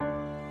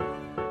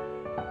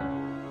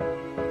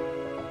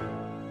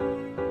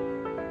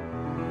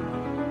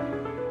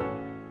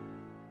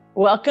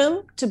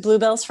Welcome to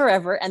Bluebells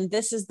Forever. And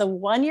this is the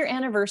 1 year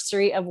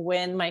anniversary of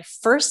when my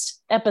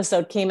first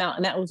episode came out.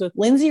 And that was with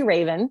Lindsay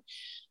Raven,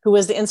 who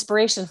was the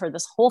inspiration for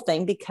this whole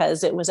thing,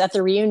 because it was at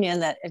the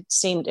reunion that it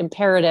seemed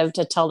imperative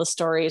to tell the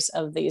stories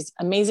of these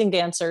amazing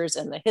dancers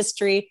and the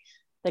history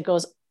that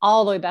goes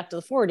all the way back to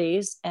the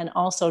 40s. And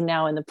also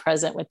now in the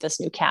present with this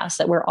new cast,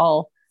 that we're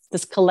all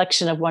this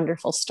collection of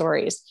wonderful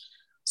stories.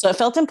 So it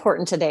felt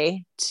important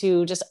today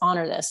to just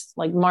honor this.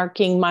 Like,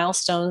 marking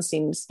milestones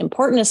seems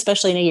important,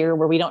 especially in a year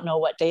where we don't know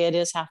what day it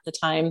is half the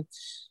time.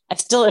 I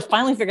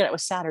finally figured out it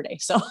was Saturday.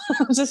 So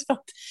I just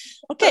felt,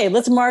 okay,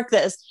 let's mark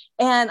this.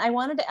 And I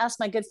wanted to ask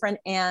my good friend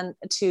Anne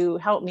to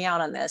help me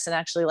out on this and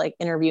actually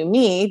interview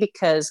me,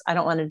 because I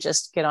don't want to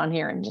just get on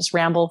here and just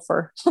ramble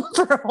for,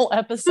 for a whole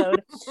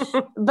episode.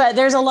 But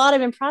there's a lot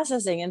of in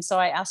processing. And so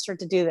I asked her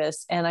to do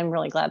this, and I'm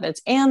really glad that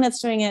it's Anne that's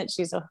doing it.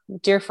 She's a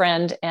dear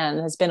friend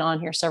and has been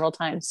on here several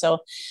times. So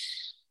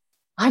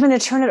I'm going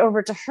to turn it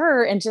over to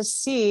her and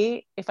just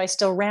see if I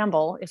still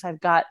ramble, if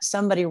I've got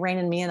somebody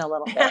reining me in a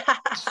little bit.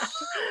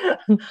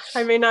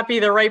 I may not be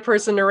the right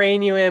person to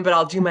rein you in, but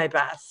I'll do my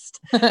best.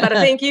 But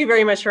thank you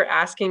very much for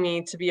asking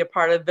me to be a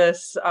part of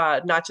this,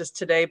 not just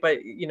today,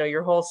 but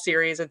your whole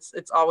series.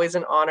 It's always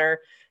an honor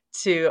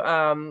to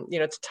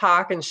to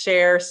talk and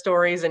share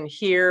stories and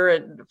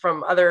hear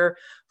from other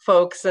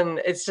folks, and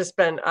it's just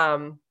been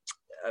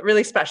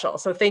really special.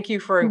 So thank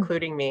you for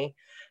including me.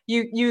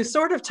 You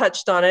sort of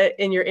touched on it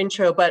in your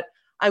intro, but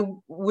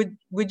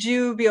would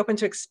you be open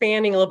to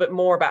expanding a little bit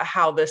more about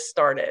how this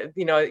started?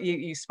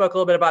 You spoke a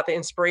little bit about the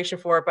inspiration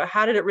for it, but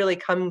how did it really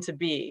come to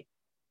be?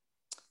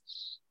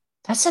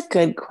 That's a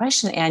good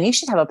question, Anne. You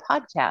should have a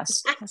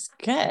podcast. That's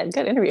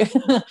good interview.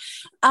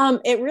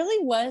 It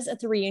really was at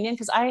the reunion,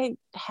 because I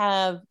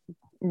have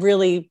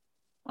really,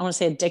 I want to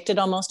say addicted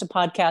almost to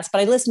podcasts,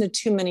 but I listen to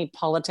too many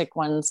political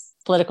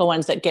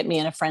ones that get me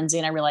in a frenzy,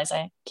 and I realize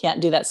I can't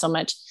do that so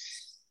much.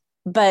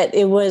 But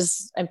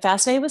I'm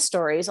fascinated with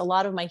stories. A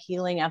lot of my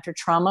healing after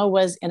trauma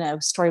was in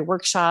a story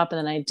workshop. And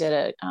then I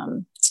did a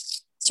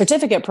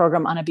certificate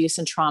program on abuse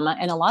and trauma.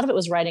 And a lot of it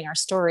was writing our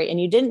story. And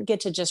you didn't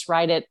get to just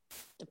write it,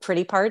 the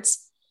pretty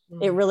parts.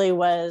 Mm-hmm. It really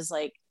was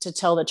to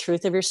tell the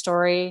truth of your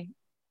story.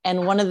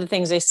 And one of the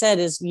things they said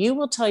is, you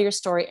will tell your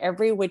story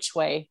every which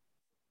way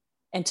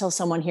until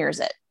someone hears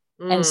it.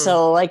 And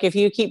so if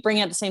you keep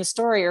bringing up the same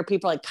story, or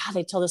people are like, God,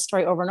 they tell this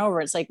story over and over.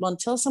 It's well,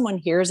 until someone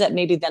hears it,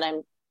 maybe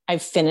then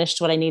I've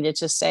finished what I needed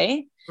to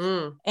say.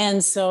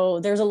 And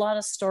so there's a lot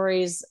of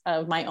stories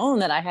of my own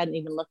that I hadn't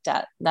even looked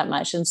at that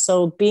much. And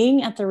so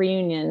being at the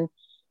reunion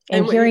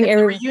and hearing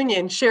the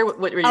reunion, share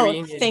what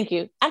reunion. Thank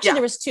you. Actually,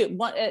 There was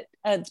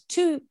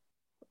two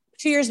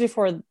years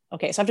before.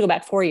 Okay. So I have to go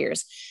back 4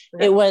 years.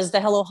 Okay. It was the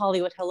Hello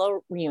Hollywood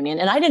Hello reunion.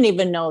 And I didn't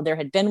even know there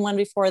had been one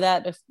before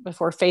that,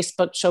 before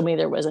Facebook showed me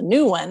there was a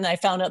new one. And I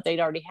found out they'd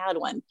already had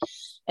one.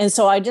 And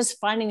so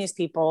finding these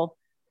people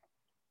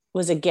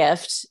was a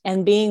gift,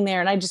 and being there,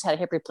 and I just had a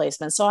hip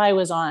replacement. So I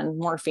was on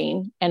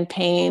morphine and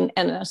pain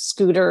and a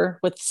scooter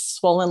with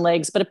swollen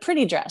legs, but a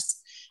pretty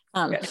dress.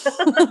 But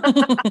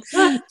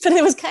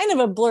it was kind of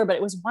a blur, but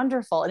it was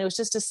wonderful. And it was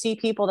just to see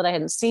people that I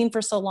hadn't seen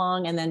for so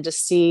long, and then to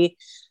see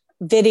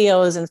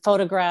videos and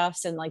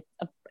photographs, and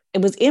it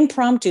was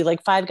impromptu.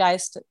 5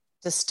 guys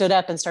just stood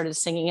up and started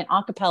singing an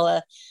a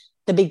cappella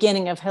the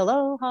beginning of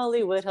Hello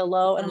Hollywood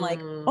Hello. And I'm like,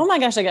 oh my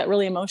gosh, I got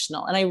really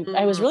emotional. And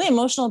I was really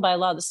emotional by a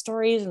lot of the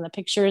stories and the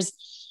pictures.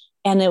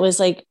 And it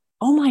was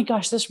oh my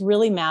gosh, this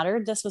really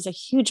mattered. This was a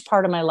huge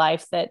part of my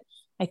life that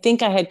I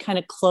think I had kind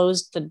of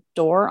closed the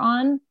door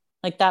on.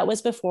 That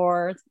was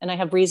before, and I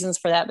have reasons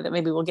for that, but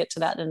maybe we'll get to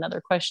that in another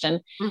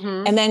question.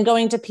 And then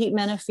going to Pete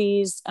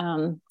Menefee's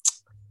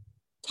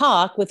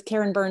talk with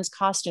Karen Burns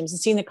costumes, and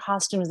seeing the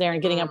costumes there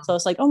and getting up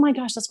close, oh my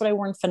gosh, that's what I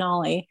wore in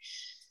finale.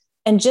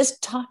 And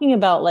just talking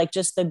about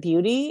just the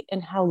beauty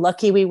and how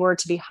lucky we were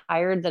to be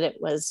hired, that it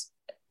was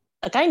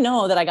I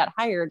know that I got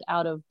hired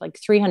out of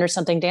 300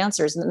 something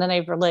dancers. And then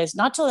I realized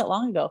not till that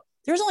long ago,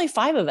 there was only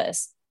 5 of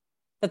us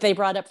that they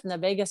brought up from the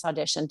Vegas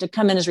audition to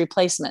come in as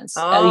replacements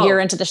a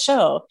year into the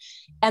show.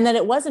 And then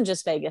it wasn't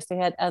just Vegas. They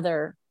had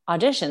other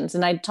auditions,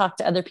 and I talked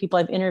to other people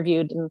I've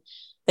interviewed, and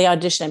they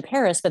auditioned in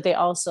Paris, but they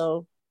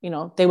also,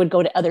 they would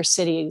go to other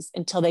cities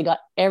until they got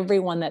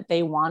everyone that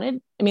they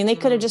wanted. I mean, they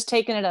could have just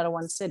taken it out of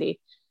one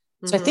city.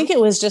 So I think it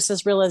was just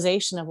this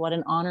realization of what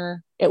an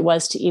honor it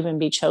was to even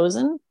be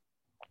chosen,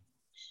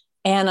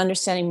 and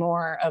understanding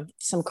more of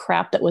some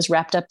crap that was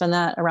wrapped up in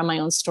that around my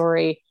own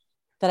story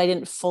that I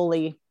didn't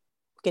fully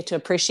get to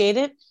appreciate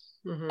it.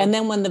 And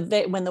then when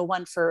the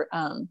one for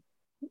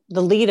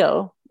the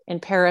Lido in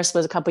Paris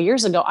was a couple of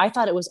years ago, I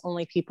thought it was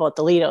only people at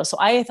the Lido. So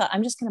I thought,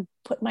 I'm just going to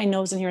put my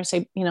nose in here and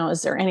say,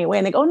 is there any way?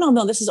 And they go, oh,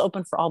 no, this is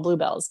open for all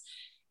Bluebells.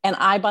 And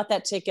I bought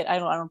that ticket. I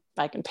don't know if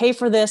I can pay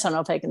for this. I don't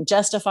know if I can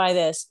justify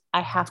this.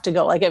 I have to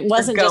go. It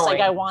wasn't just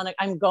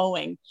I'm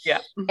going. Yeah.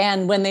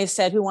 And when they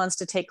said, who wants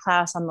to take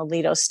class on the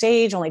Lido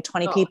stage, only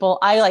 20 people,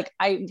 I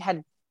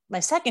had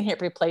my second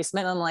hip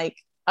replacement. I'm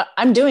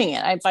I'm doing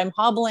it. If I'm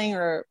hobbling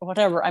or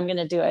whatever, I'm going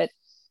to do it.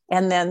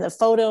 And then the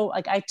photo,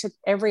 like I took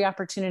every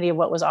opportunity of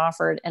what was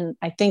offered. And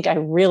I think I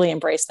really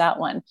embraced that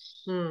one.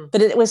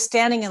 But it was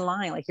standing in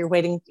line, like you're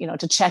waiting,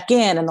 to check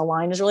in, and the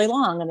line is really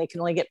long and they can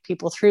only get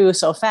people through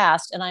so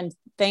fast. And I'm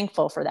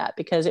thankful for that,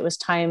 because it was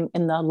time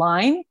in the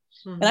line.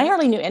 And I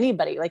hardly knew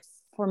anybody. Like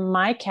for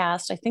my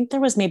cast, I think there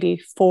was maybe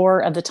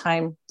 4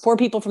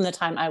 people from the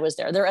time I was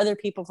there. There are other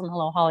people from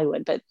Hello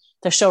Hollywood, but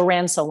the show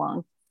ran so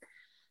long.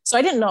 So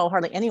I didn't know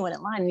hardly anyone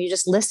in line. And you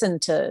just listen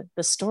to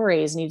the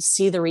stories and you'd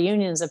see the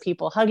reunions of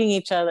people hugging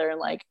each other and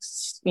like,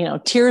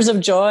 tears of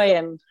joy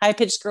and high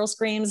pitched girl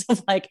screams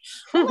of like,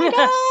 oh my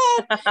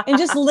God. And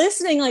just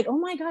listening like, oh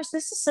my gosh,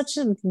 this is such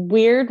a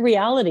weird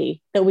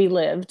reality that we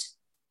lived.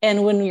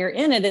 And when you're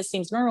in it, it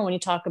seems normal when you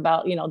talk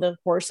about, the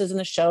horses in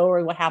the show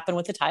or what happened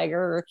with the tiger,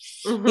 or,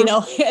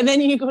 and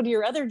then you go to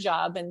your other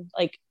job and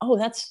like, oh,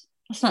 that's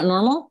not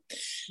normal.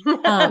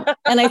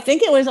 And I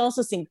think it was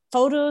also seeing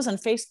photos on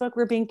Facebook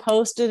were being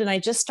posted. And I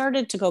just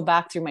started to go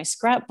back through my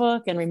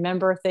scrapbook and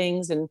remember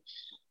things. And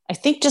I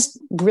think just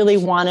really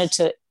wanted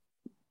to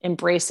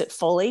embrace it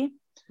fully.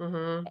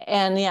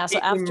 And yeah, so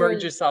after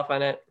immerse yourself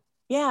in it.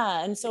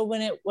 Yeah. And so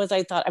when it was,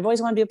 I thought I've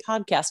always wanted to do a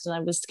podcast, and I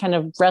was kind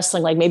of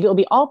wrestling, like maybe it'll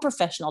be all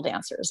professional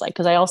dancers. Like,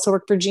 cause I also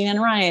work for Gina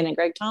and Ryan and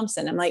Greg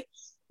Thompson. I'm like,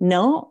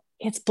 no,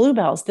 it's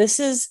Bluebells. This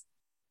is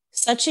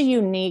such a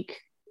unique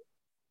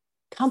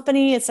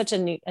company. It's such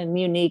a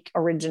unique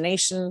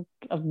origination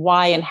of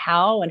why and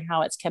how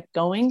it's kept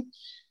going,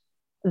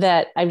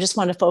 that I just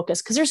want to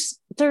focus, because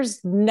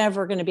there's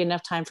never going to be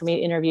enough time for me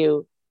to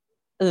interview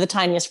the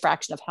tiniest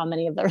fraction of how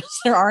many of those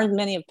there are.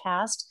 Many have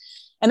passed.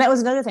 And that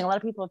was another thing. A lot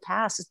of people have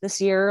passed this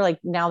year, like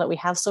now that we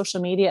have social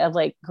media, of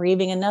like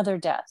grieving another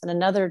death and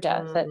another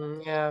death.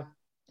 That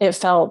it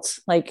felt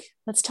like,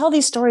 let's tell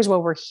these stories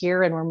while we're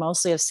here and we're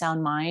mostly of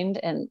sound mind,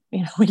 and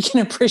we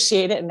can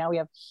appreciate it. And now we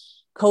have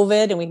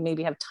COVID and we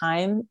maybe have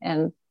time,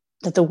 and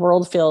that the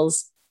world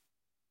feels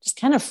just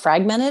kind of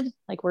fragmented.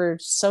 Like we're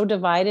so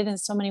divided in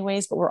so many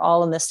ways, but we're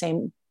all in the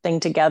same thing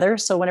together.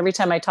 So every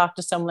time I talk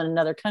to someone in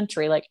another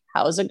country, like,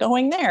 how's it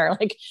going there?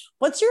 Like,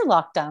 what's your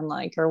lockdown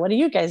like? Or what are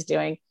you guys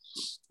doing?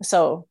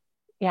 So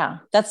yeah,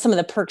 that's some of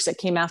the perks that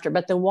came after.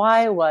 But the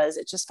why was,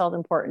 it just felt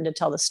important to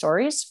tell the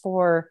stories.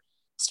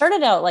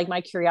 Started out like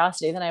my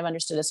curiosity. Then I've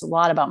understood it's a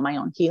lot about my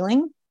own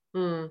healing.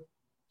 And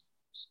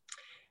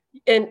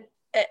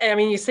I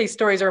mean, you say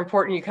stories are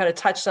important. You kind of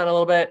touched on a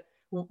little bit.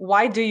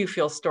 Why do you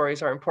feel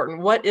stories are important?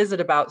 What is it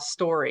about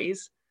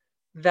stories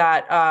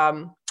that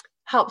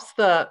helps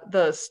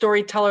the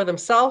storyteller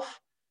themselves,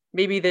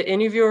 maybe the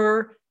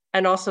interviewer,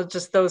 and also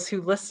just those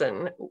who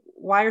listen?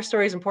 Why are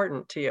stories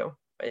important to you,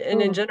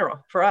 and in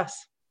general for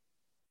us?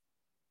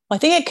 Well, I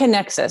think it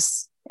connects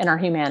us in our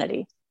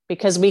humanity,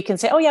 because we can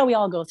say, oh yeah, we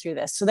all go through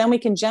this. So then we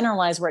can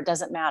generalize where it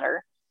doesn't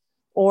matter.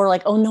 Or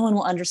like, oh, no one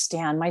will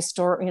understand my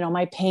story.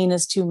 My pain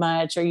is too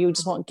much, or you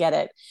just won't get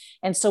it.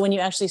 And so when you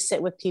actually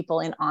sit with people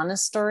in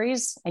honest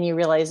stories and you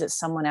realize that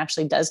someone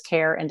actually does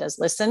care and does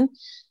listen,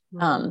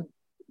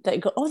 that you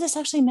go, oh, this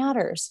actually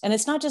matters. And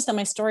it's not just that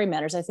my story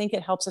matters. I think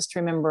it helps us to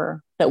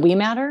remember that we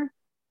matter.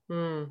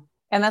 And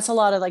that's a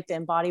lot of like the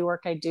embody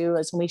work I do,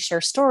 is when we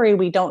share story,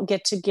 we don't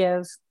get to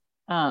give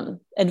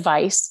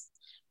advice.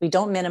 We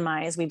don't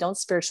minimize, we don't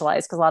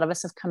spiritualize, because a lot of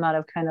us have come out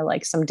of kind of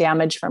like some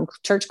damage from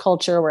church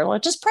culture where, well,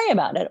 just pray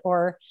about it.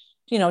 Or,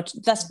 you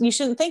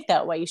shouldn't think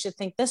that way. You should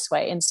think this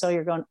way. And so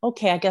you're going,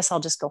 okay, I guess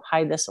I'll just go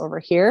hide this over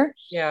here.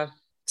 Yeah.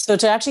 So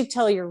to actually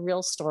tell your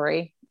real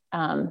story,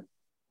 I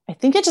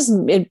think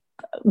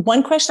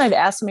one question I've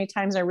asked so many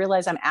times, and I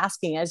realize I'm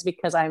asking is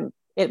because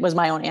it was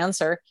my own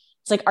answer.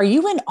 It's like, are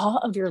you in awe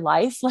of your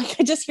life? Like,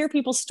 I just hear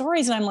people's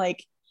stories and I'm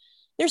like,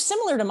 they're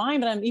similar to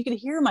mine, but you could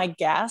hear my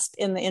gasp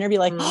in the interview,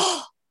 like,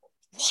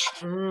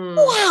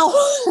 wow.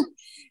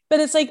 But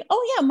it's like,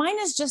 oh yeah, mine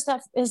is just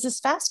as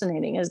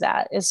fascinating as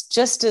that. It's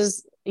just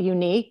as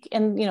unique.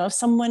 And, if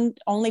someone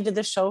only did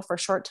the show for a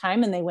short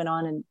time and they went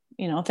on and,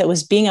 if it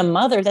was being a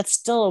mother, that's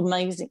still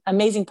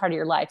amazing part of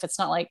your life. It's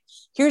not like,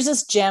 here's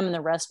this gem and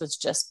the rest was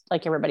just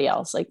like everybody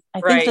else. Like,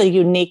 I think the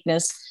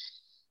uniqueness,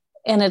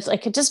 and it's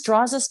like, it just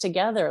draws us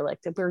together. Like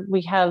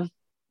we have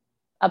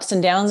ups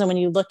and downs. And when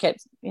you look at,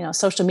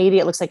 social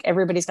media, it looks like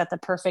everybody's got the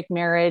perfect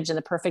marriage and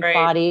the perfect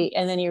body.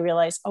 And then you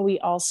realize, oh, we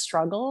all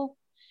struggle.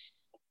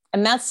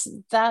 And that's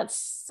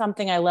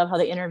something I love, how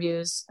the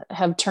interviews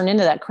have turned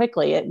into that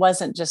quickly. It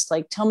wasn't just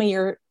like, tell me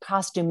your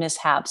costume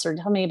mishaps or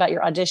tell me about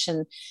your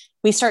audition.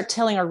 We start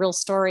telling our real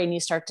story, and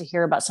you start to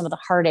hear about some of the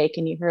heartache,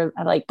 and you hear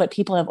like what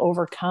people have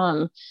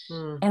overcome.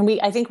 And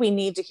I think we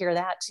need to hear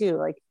that too.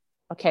 Like,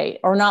 okay,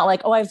 or not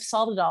like, oh, I've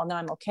solved it all. Now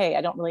I'm okay.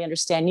 I don't really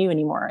understand you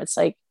anymore. It's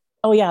like,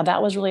 oh yeah,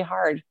 that was really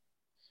hard.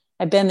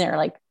 I've been there,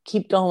 like,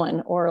 keep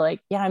going. Or like,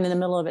 yeah, I'm in the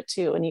middle of it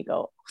too. And you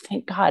go, oh,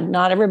 thank God,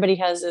 not everybody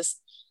has this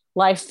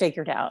life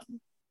figured out.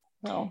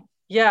 So.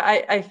 Yeah.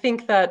 I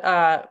think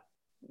that,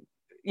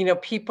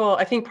 people,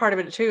 I think part of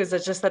it too, is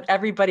that just that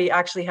everybody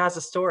actually has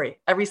a story.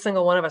 Every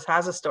single one of us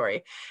has a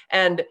story.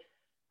 And,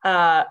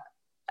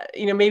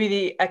 maybe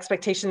the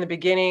expectation in the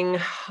beginning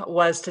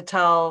was to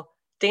tell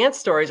dance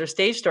stories or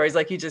stage stories,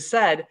 like you just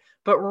said,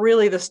 but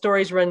really the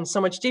stories run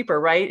so much deeper,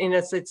 right? And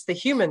it's the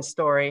human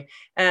story.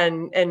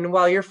 And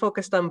while you're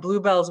focused on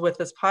bluebells with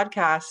this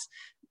podcast,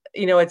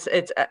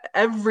 it's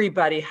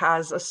everybody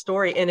has a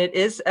story, and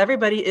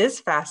everybody is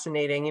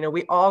fascinating.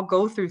 We all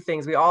go through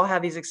things, we all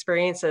have these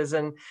experiences,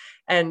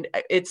 and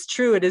it's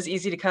true, it is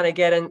easy to kind of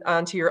get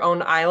onto your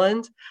own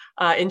island,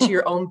 into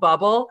your own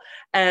bubble,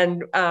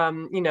 and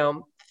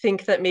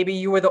think that maybe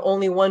you were the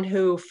only one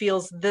who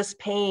feels this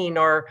pain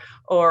or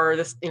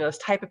this, this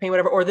type of pain,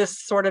 whatever, or this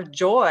sort of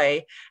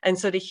joy. And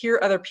so to hear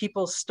other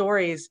people's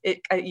stories,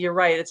 you're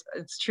right,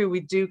 it's true, we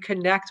do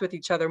connect with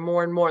each other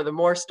more and more. The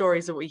more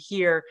stories that we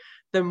hear,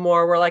 the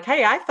more we're like,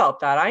 hey, I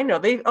felt that. I know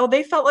they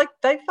felt like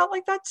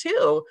that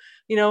too.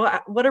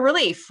 What a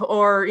relief.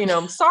 Or,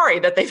 I'm sorry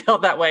that they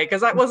felt that way,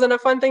 because that wasn't a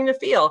fun thing to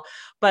feel.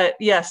 But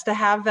yes, to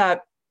have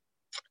that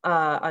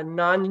a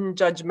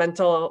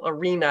non-judgmental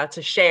arena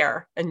to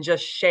share and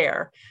just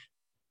share,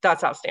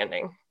 that's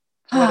outstanding.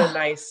 What a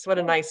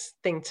nice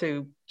thing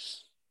to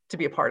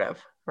be a part of,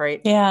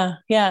 right?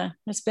 Yeah.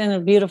 It's been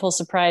a beautiful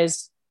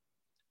surprise.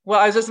 Well,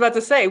 I was just about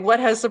to say, what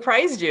has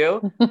surprised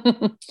you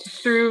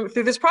through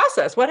this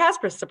process? What has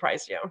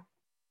surprised you?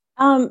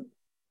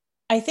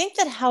 I think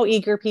that how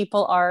eager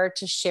people are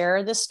to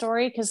share this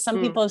story, because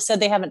some people have said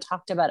they haven't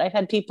talked about it. I've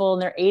had people in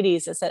their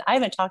 80s that said, I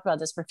haven't talked about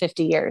this for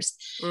 50 years.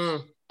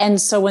 And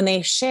so when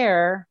they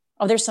share,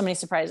 there's so many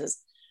surprises.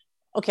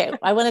 Okay,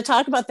 I want to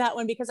talk about that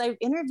one, because I've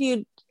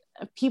interviewed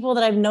people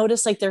that I've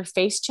noticed like their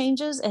face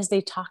changes as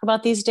they talk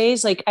about these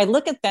days. Like I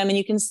look at them and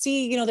you can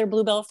see, their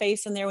bluebell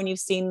face in there when you've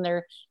seen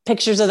their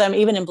pictures of them,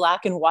 even in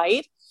black and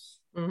white.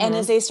 And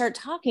as they start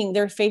talking,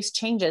 their face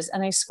changes.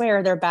 And I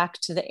swear they're back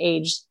to the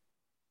age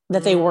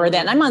that they were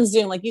then. I'm on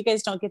Zoom. Like you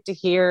guys don't get to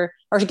hear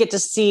or get to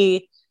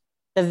see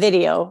the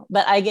video,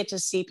 but I get to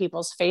see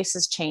people's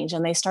faces change,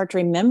 and they start to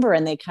remember,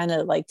 and they kind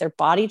of like their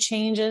body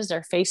changes,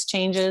 their face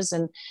changes,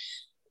 and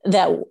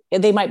that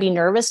they might be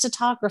nervous to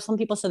talk, or some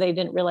people said they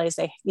didn't realize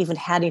they even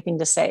had anything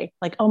to say.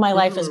 Like, oh, my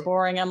life is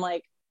boring. I'm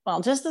like,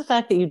 well, just the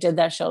fact that you did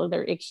that show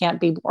there, it can't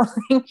be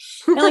boring.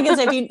 And like I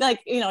said,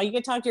 if you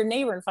can talk to your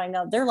neighbor and find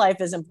out their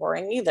life isn't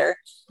boring either.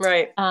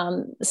 Right.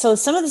 So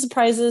some of the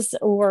surprises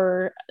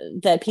were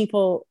that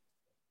people,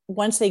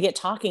 once they get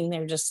talking,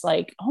 they're just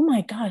like, oh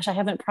my gosh, I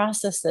haven't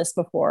processed this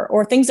before.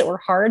 Or things that were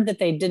hard that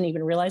they didn't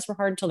even realize were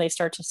hard until they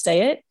start to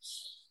say it.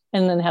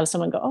 And then have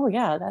someone go, oh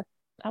yeah, that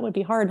would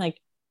be hard. Like,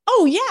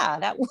 oh yeah,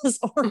 that was,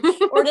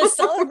 or to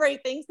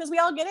celebrate things, because we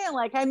all get in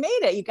like, I made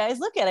it, you guys,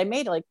 look at, I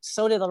made it. Like,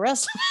 so did the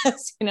rest of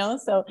us,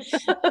 so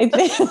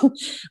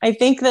I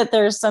think that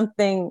there's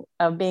something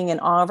of being in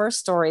awe of our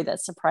story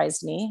that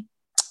surprised me.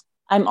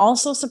 I'm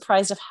also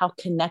surprised of how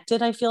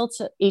connected I feel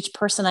to each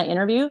person I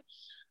interview.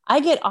 I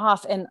get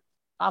off the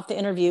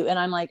interview and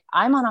I'm like,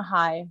 I'm on a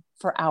high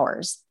for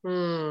hours.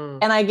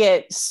 And I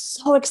get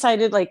so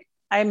excited. Like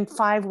I'm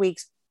 5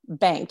 weeks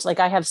banked. Like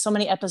I have so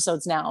many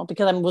episodes now,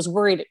 because I was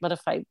worried, but if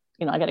I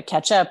got to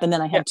catch up, and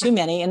then I had too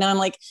many, and now I'm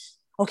like,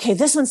 okay,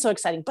 this one's so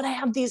exciting, but I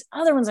have these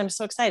other ones. I'm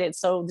so excited.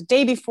 So the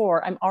day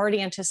before, I'm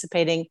already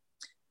anticipating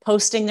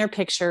posting their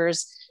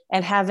pictures,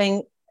 and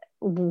having,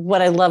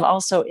 what I love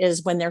also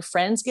is when their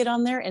friends get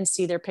on there and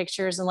see their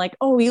pictures and like,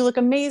 oh, you look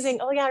amazing.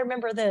 Oh yeah, I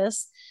remember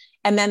this.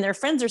 And then their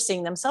friends are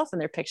seeing themselves in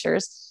their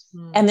pictures.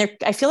 And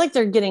I feel like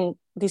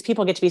these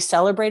people get to be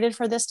celebrated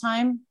for this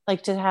time,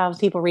 like to have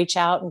people reach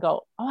out and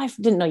go, oh, I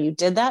didn't know you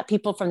did that.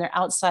 People from their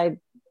outside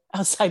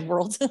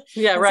world.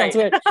 Yeah, right.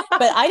 But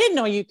I didn't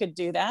know you could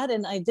do that.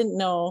 And I didn't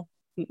know,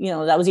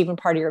 that was even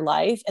part of your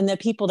life. And the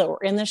people that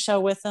were in the show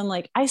with them,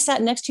 like, I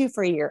sat next to you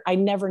for a year. I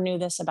never knew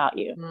this about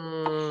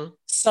you.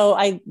 So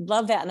I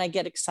love that. And I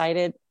get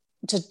excited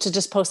to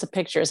just post the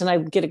pictures, and I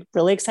get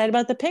really excited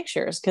about the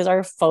pictures because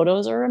our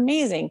photos are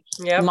amazing.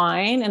 Yep.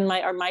 Mine and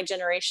my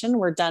generation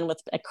were done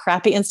with a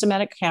crappy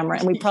Instamatic camera,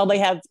 and we probably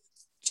have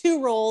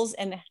 2 rolls,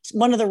 and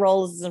one of the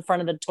rolls is in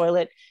front of the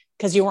toilet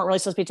because you weren't really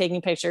supposed to be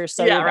taking pictures.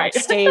 So you're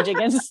backstage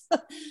against.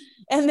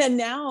 And then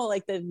now,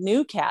 like the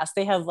new cast,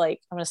 they have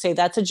like, I'm going to say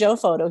that's a Joe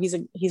photo. He's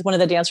one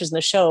of the dancers in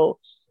the show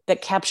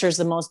that captures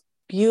the most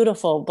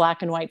beautiful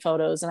black and white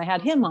photos. And I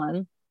had him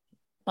on.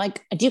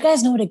 Like, do you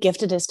guys know what a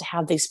gift it is to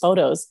have these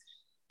photos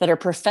that are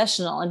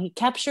professional? And he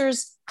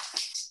captures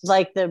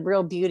like the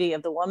real beauty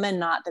of the woman,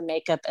 not the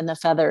makeup and the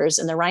feathers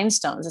and the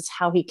rhinestones. It's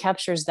how he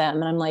captures them.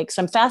 And I'm like,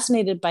 so I'm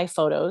fascinated by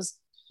photos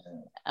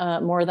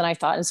more than I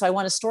thought. And so I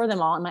want to store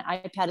them all. And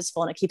my iPad is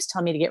full and it keeps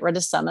telling me to get rid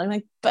of some. And I'm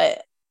like,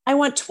 but I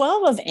want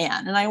 12 of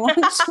Anne, and I want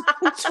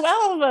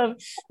 12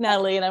 of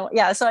Natalie.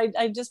 And so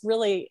I just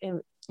really am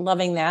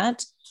loving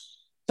that.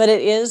 But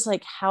it is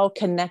like how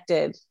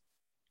connected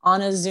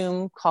on a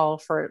Zoom call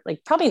for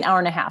like probably an hour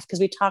and a half,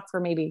 because we talk for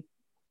maybe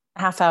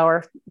a half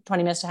hour,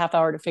 20 minutes to half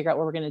hour to figure out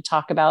what we're going to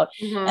talk about.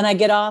 And I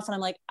get off and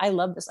I'm like, I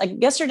love this. Like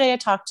yesterday I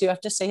talked to, I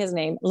have to say his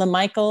name,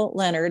 LaMichael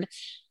Leonard,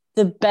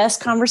 the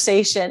best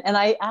conversation. And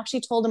I actually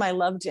told him I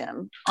loved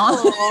him.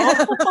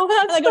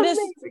 I go,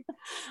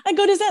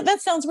 that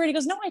sounds weird. He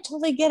goes, no, I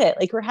totally get it.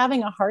 Like we're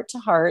having a heart to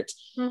heart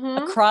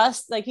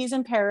across, like he's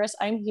in Paris,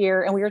 I'm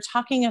here. And we were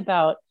talking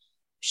about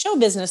show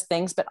business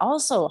things, but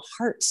also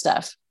heart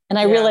stuff. And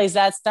I realize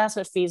that's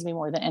what feeds me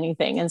more than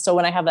anything. And so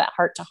when I have that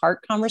heart to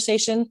heart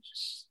conversation,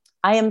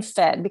 I am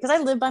fed, because I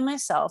live by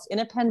myself in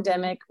a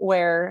pandemic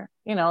where,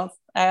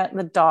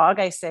 the dog,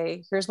 I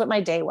say, here's what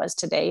my day was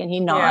today. And he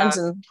nods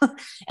and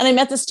I'm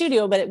at the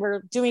studio, but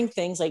we're doing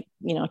things like,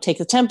 take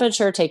the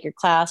temperature, take your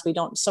class. We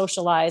don't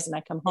socialize, and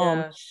I come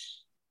home.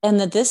 And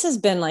that this has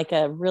been like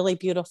a really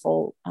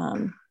beautiful,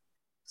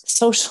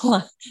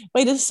 social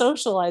way to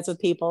socialize with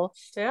people.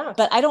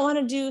 But I don't want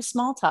to do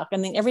small talk. I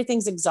mean,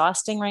 everything's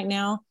exhausting right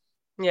now.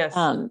 Yes.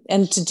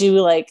 And to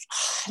do I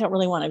don't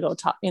really want to go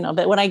talk,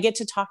 but when I get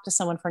to talk to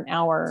someone for an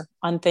hour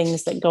on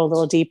things that go a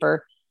little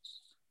deeper,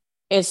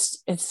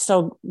 it's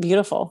so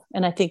beautiful.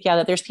 And I think,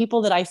 that there's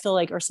people that I feel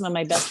like are some of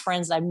my best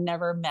friends that I've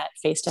never met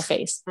face to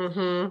face.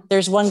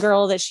 There's one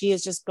girl that she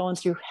is just going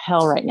through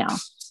hell right now.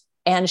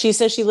 And she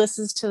says she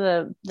listens to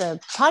the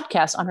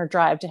podcast on her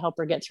drive to help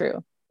her get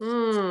through.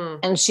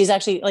 And she's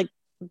actually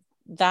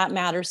that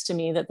matters to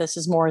me, that this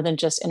is more than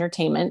just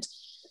entertainment.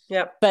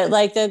 Yep. But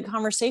the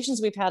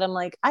conversations we've had, I'm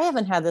like, I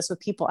haven't had this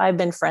with people I've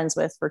been friends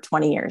with for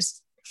 20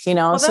 years,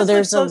 well, so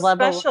there's so a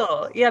level.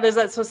 Special. Yeah. There's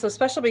that. So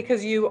special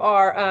because you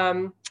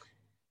are,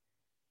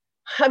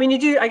 you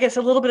do, I guess,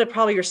 a little bit of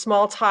probably your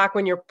small talk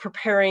when you're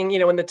preparing,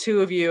 when the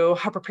two of you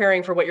are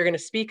preparing for what you're going to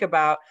speak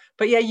about.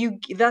 But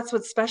that's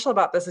what's special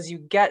about this, is you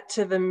get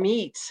to the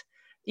meat,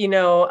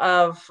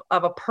 of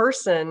a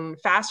person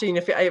faster.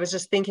 I was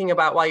just thinking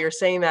about, while you're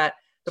saying that,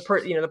 the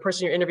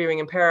person you're interviewing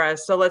in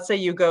Paris. So let's say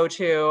you go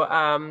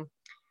to,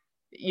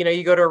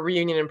 you go to a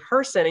reunion in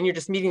person, and you're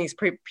just meeting these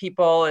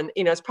people, and,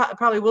 it's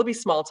probably will be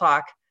small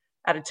talk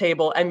at a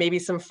table, and maybe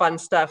some fun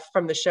stuff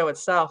from the show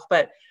itself.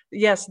 But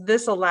yes,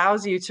 this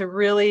allows you to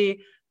really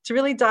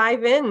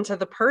dive into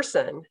the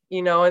person,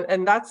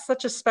 and that's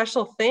such a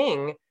special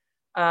thing,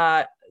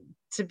 to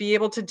be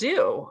able to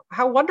do.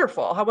 How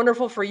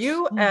wonderful for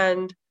you.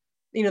 And,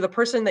 the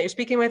person that you're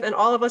speaking with, and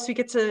all of us who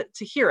get to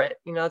hear it,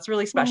 it's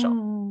really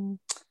special.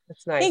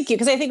 That's nice. Thank you.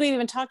 Because I think we've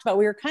even talked about,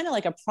 we were kind of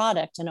like a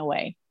product in a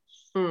way.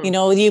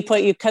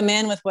 You come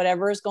in with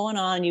whatever is going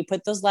on, you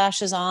put those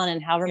lashes on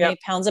and however many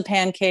pounds of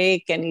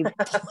pancake, and you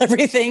pull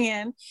everything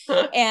in,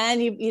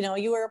 and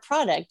you were a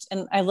product.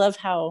 And I love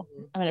how,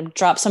 I'm going to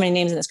drop so many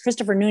names in this.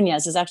 Christopher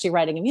Nunez is actually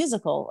writing a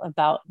musical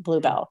about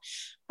Bluebell.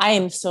 I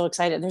am so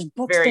excited. There's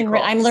books being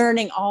written. I'm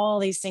learning all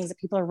these things that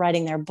people are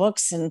writing their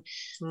books, and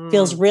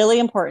feels really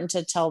important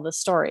to tell the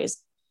stories.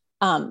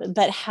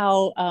 But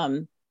how,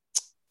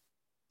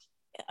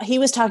 he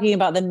was talking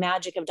about the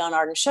magic of Don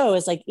Arden's show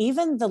is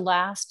even the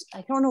last,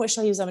 I don't know what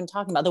show he was even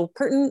talking about. The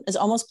curtain is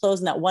almost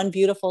closed, and that one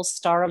beautiful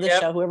star of the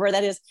show, whoever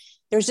that is,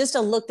 there's just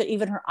a look that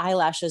even her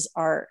eyelashes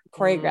are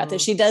choreographed.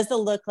 That she does the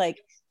look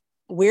like,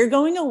 we're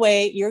going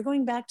away. You're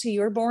going back to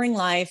your boring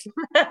life.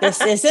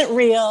 This isn't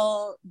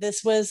real.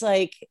 This was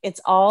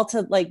it's all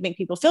to make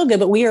people feel good,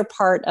 but we are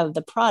part of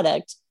the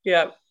product.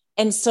 Yeah.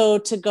 And so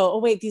to go, oh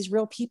wait, these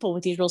real people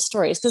with these real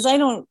stories. Because I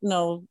don't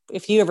know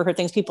if you ever heard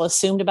things people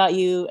assumed about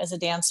you as a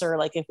dancer,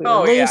 like if we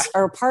were loose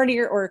or a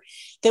partier, or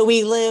that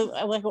we live,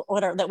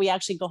 that we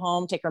actually go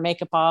home, take our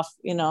makeup off,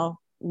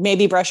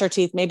 maybe brush our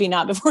teeth, maybe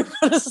not before we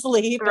go to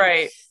sleep.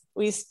 Right.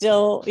 We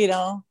still,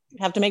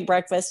 have to make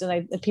breakfast.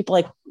 And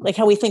people like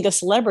how we think of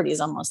celebrities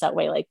almost that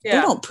way. They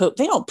don't poop.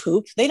 They don't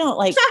poop. They don't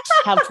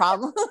have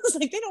problems.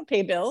 They don't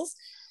pay bills.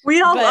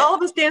 All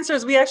of us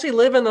dancers, we actually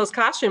live in those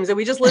costumes, and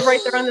we just live right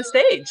there on the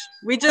stage.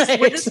 We're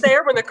just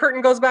there when the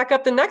curtain goes back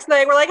up the next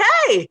night. We're like,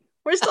 hey,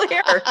 we're still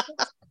here.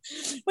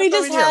 We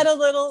just had a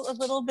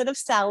little bit of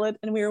salad,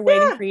 and we were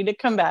waiting for you to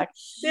come back.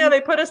 Yeah, they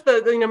put us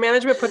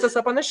management puts us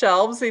up on the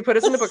shelves. They put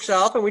us in the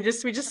bookshelf, and we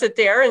just sit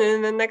there, and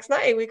then the next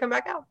night we come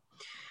back out.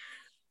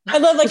 I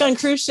love on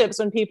cruise ships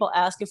when people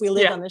ask if we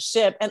live on the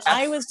ship, and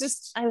I was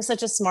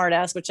such a smart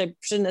ass, which I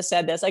shouldn't have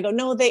said this. I go,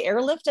 no, they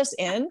airlift us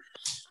in.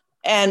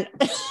 And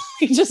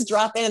you just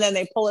drop in, and then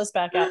they pull us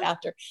back out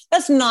after.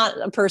 That's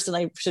not a person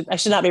I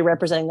should not be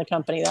representing the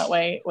company that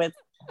way with.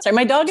 Sorry,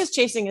 my dog is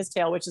chasing his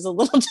tail, which is a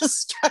little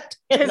distracting.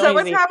 Is that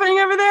what's happening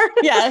over there?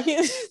 Yeah,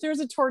 there's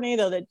a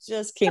tornado that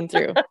just came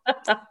through.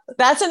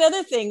 That's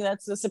another thing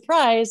that's a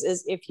surprise,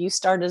 is if you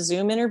start a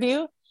Zoom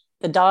interview,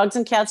 the dogs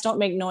and cats don't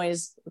make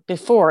noise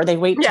before. They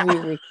wait till we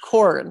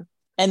record.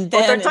 And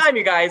then it's our time,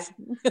 you guys.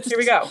 Here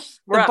we go.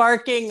 The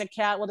barking, the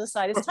cat will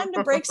decide it's time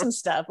to break some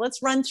stuff.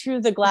 Let's run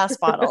through the glass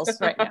bottles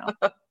right now.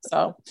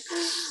 So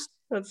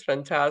that's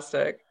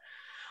fantastic.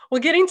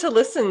 Well, getting to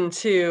listen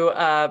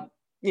to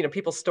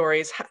people's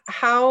stories,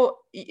 how,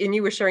 and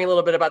you were sharing a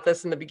little bit about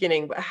this in the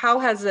beginning, but how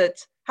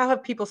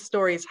have people's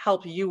stories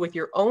helped you with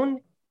your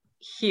own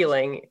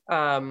healing?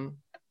 From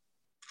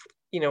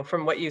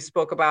what you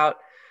spoke about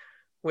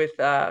with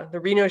the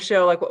Reno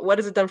show, what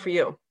has it done for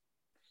you?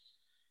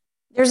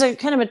 There's a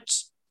kind of a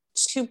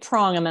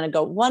two-prong I'm going to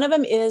go. One of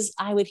them is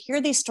I would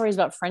hear these stories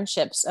about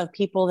friendships of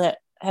people that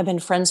have been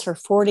friends for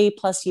 40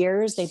 plus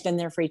years. They've been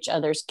there for each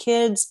other's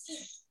kids.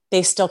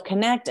 They still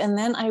connect. And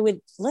then I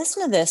would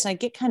listen to this and I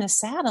get kind of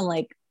sad. I'm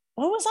like,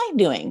 what was I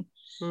doing?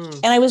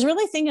 And I was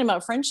really thinking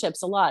about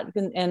friendships a lot,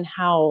 and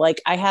how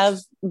I have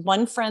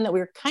one friend that we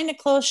were kind of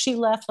close. She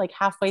left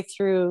halfway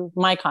through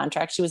my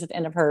contract. She was at the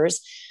end of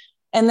hers.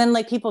 And then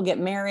like people get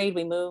married,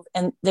 we move,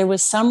 and there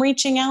was some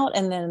reaching out.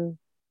 And then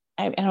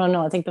I don't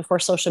know, I think before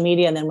social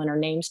media, and then when our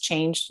names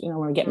changed, you know,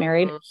 when we get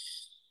married.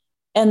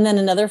 And then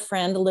another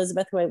friend,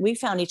 Elizabeth, who we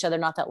found each other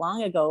not that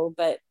long ago,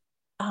 but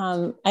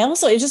I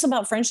also, it's just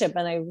about friendship.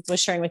 And I was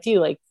sharing with you,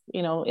 like,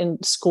 you know,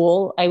 in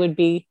school, I would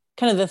be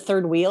kind of the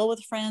third wheel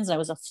with friends. I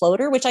was a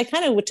floater, which I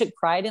kind of took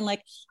pride in.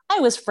 Like I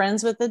was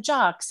friends with the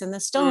jocks and the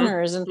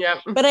stoners,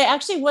 but I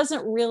actually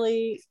wasn't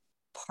really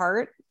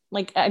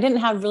like I didn't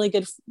have really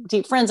good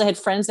deep friends. I had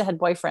friends that had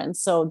boyfriends.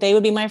 So they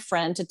would be my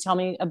friend to tell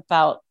me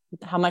about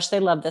how much they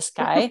love this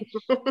guy.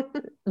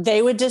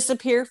 They would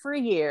disappear for a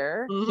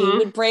year. He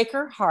would break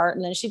her heart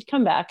and then she'd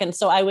come back. And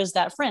so I was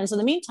that friend. So in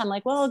the meantime,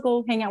 like, well, I'll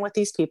go hang out with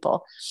these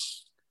people.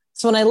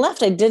 So when I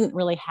left, I didn't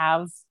really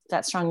have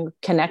that strong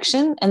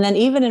connection. And then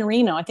even in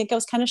Reno, I think I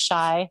was kind of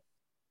shy.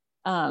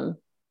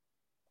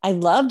 I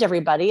loved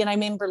everybody. And I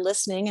remember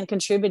listening and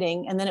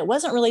contributing. And then it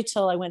wasn't really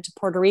till I went to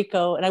Puerto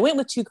Rico, and I went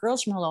with two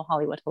girls from Hello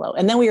Hollywood Hello.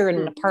 And then we were in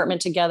an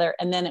apartment together.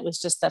 And then it was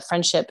just that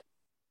friendship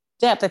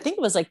depth. I think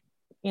it was like,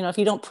 you know, if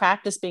you don't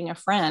practice being a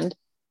friend.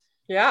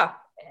 Yeah.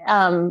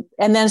 And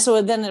then,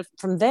 so then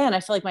from then I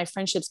feel like my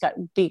friendships got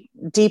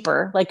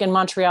deeper, like in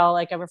Montreal.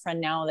 Like I have a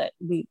friend now that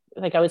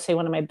I would say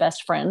one of my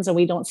best friends, and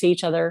we don't see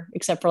each other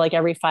except for like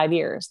every 5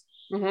 years.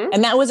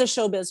 And that was a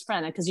showbiz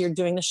friend, because you're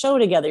doing the show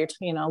together,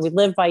 you know, we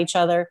live by each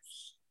other.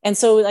 And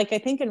so like, I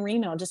think in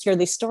Reno, just hear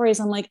these stories,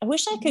 I'm like, I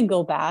wish I could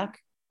go back.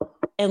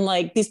 And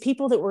like these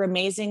people that were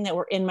amazing, that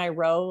were in my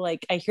row,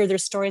 like I hear their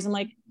stories. I'm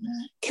like,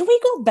 can we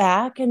go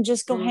back and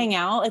just go hang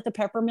out at the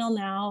Peppermill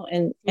now?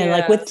 And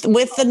like with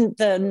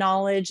the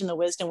knowledge and the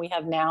wisdom we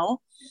have now,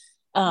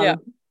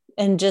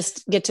 and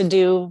just get to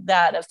do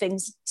that of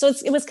things. So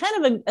it was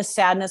kind of a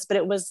sadness, but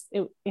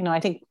you know, I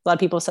think a lot of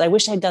people said, I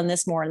wish I'd done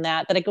this more and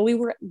that, but I go, we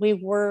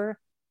were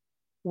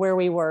where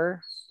we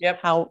were.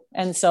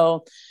 And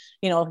so,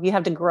 you know, you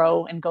have to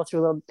grow and go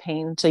through a little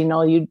pain. So, you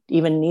know, you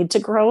even need to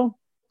grow.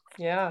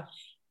 Yeah.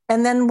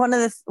 And then one of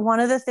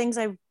the things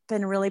I've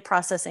been really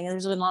processing, and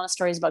there's been a lot of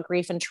stories about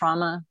grief and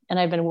trauma, and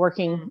I've been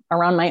working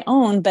around my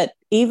own, but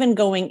even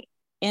going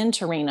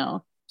into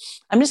Reno,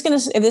 I'm just going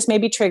to, this may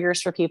be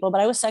triggers for people,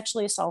 but I was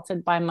sexually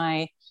assaulted by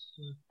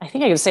I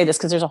think I can say this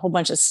because there's a whole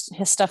bunch of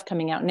his stuff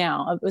coming out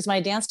now. It was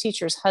my dance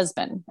teacher's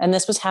husband. And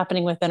this was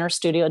happening within our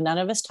studio. None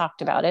of us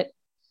talked about it.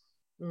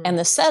 And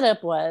the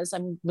setup was,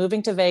 I'm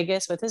moving to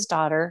Vegas with his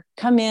daughter,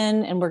 come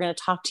in and we're going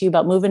to talk to you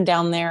about moving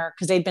down there,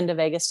 because they'd been to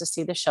Vegas to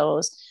see the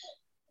shows.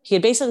 He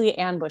had basically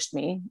ambushed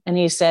me, and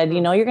he said,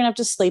 you know, you're going to have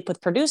to sleep with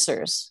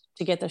producers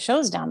to get the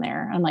shows down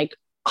there. I'm like,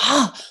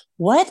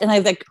 what? And I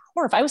like,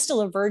 or if I was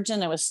still a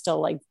virgin, I was still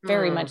like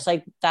very much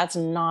like, that's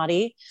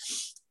naughty.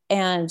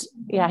 And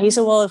he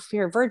said, well, if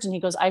you're a virgin,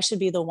 he goes, I should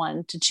be the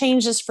one to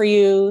change this for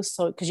you.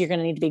 So, because you're going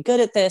to need to be good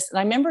at this. And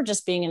I remember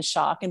just being in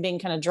shock and being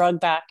kind of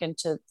drugged back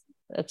into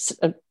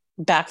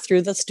back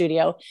through the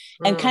studio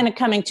and kind of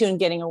coming to and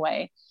getting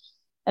away.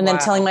 And then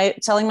telling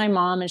my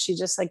mom, and she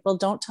just like, well,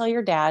 don't tell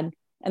your dad.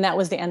 And that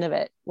was the end of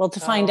it. Well, to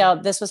find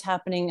out this was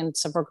happening, and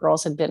several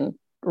girls had been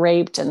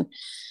raped. And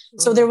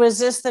so there was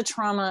the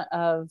trauma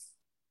of,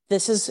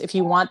 this is, if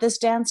you want this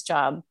dance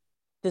job,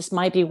 this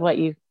might be what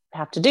you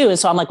have to do. And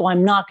so I'm like, well,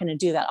 I'm not going to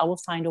do that. I will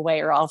find a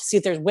way, or I'll see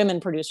if there's women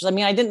producers. I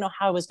mean, I didn't know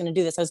how I was going to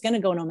do this. I was going to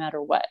go no matter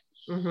what.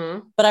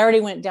 But I already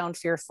went down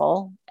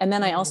fearful. And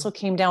then I also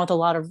came down with a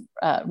lot of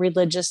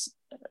religious,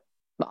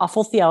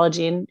 awful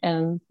theology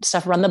and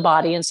stuff around the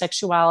body and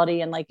sexuality.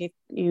 And like, if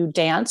you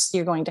dance,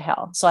 you're going to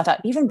hell. So I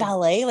thought, even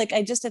ballet, like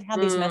I just had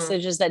these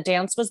messages that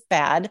dance was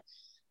bad,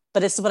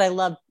 but it's what I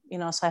love, you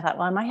know? So I thought,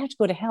 well, I might have to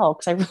go to hell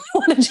because I really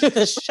want to do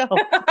this show.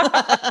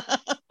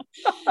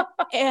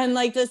 And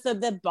like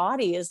the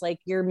body is like,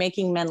 you're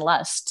making men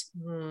lust.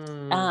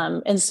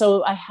 And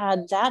so I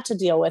had that to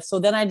deal with. So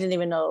then I didn't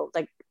even know,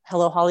 like,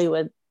 Hello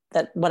Hollywood,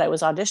 that what I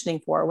was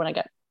auditioning for, when I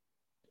got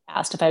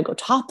asked if I would go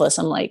topless,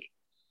 I'm like,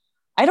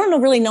 I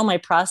don't really know my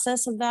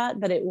process of that,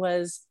 but it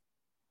was,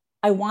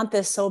 I want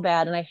this so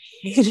bad. And I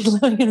hated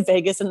living in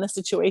Vegas in the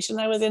situation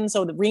I was in.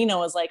 So the Reno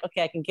was like,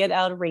 okay, I can get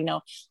out of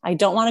Reno. I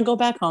don't want to go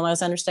back home. I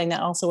was understanding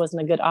that also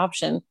wasn't a good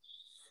option,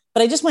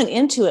 but I just went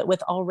into it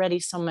with already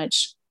so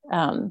much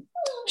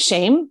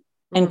shame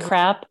and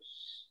crap.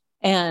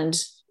 And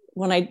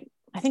when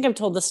I think I've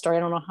told this story, I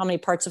don't know how many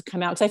parts have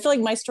come out, because I feel like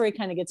my story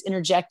kind of gets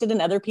interjected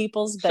in other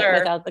people's, but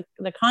without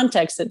the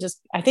context,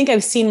 I think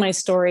I've seen my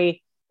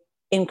story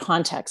in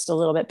context a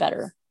little bit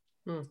better.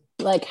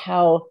 Like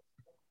how,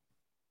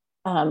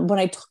 when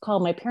I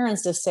called my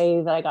parents to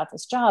say that I got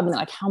this job, and they're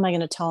like, how am I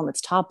going to tell them it's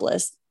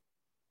topless?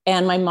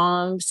 And my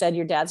mom said,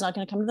 your dad's not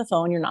going to come to the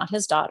phone. You're not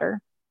his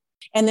daughter.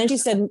 And then she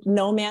said,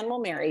 no man will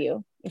marry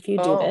you if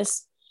you do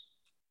this.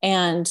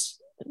 And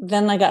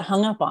then I got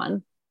hung up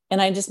on.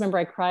 And I just remember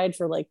I cried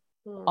for like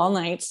all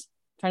night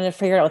trying to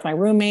figure it out with my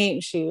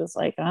roommate. She was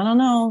like, I don't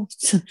know.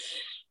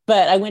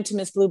 But I went to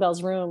Miss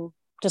Bluebell's room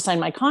to sign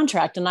my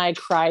contract, and I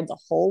cried the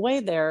whole way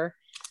there,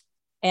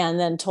 and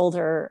then told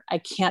her, I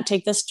can't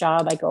take this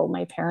job. I go,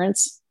 my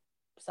parents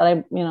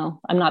said,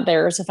 I'm not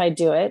theirs if I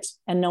do it,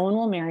 and no one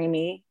will marry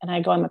me. And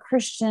I go, I'm a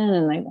Christian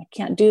and I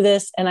can't do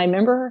this. And I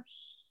remember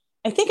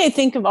I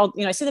think of all,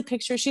 I see the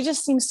picture. She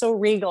just seems so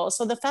regal.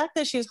 So the fact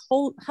that she's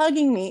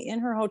hugging me in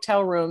her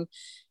hotel room,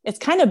 it's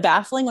kind of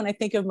baffling when I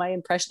think of my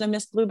impression of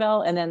Miss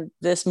Bluebell and then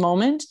this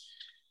moment.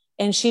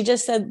 And she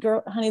just said,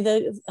 girl, honey,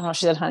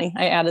 she said, honey,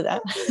 I added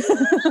that.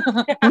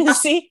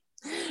 Missy,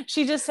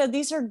 she just said,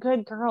 these are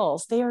good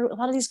girls. A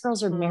lot of these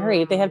girls are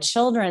married. They have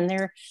children.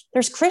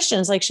 There's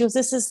Christians. Like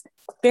this is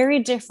very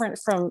different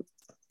from,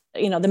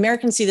 the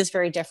Americans see this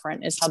very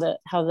different is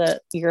how the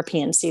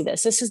Europeans see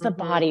this. This is the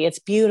body. It's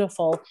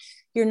beautiful.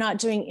 You're not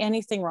doing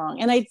anything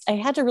wrong. And I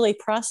had to really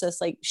process,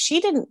 like, she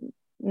didn't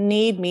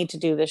need me to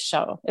do this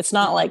show. It's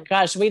not like,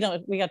 gosh, we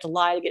got to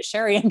lie to get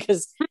Sherry in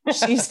because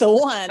she's the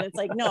one. It's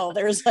like, no,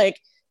 there's like,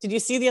 did you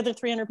see the other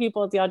 300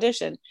 people at the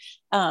audition?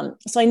 So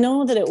I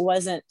know that it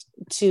wasn't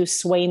to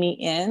sway me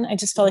in. I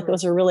just felt like it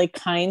was a really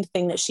kind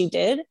thing that she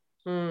did.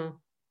 And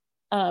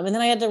then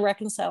I had to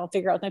reconcile and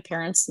figure out with my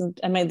parents,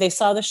 and they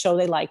saw the show,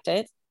 they liked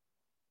it.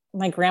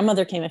 My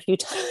grandmother came a few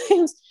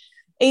times,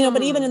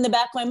 but even in the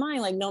back of my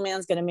mind, like, no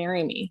man's going to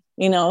marry me,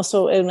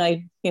 so, and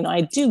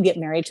I do get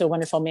married to a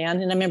wonderful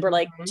man. And I remember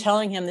like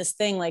telling him this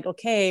thing, like,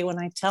 okay, when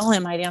I tell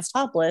him I dance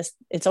topless,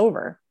 it's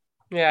over.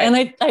 Yeah.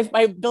 And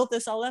I built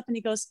this all up, and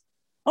he goes,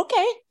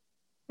 okay.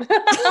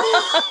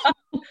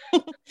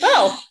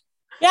 Oh,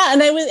 yeah.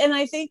 And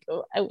I think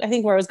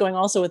where I was going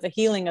also with the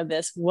healing of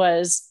this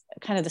was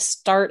kind of the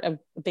start of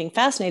being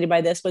fascinated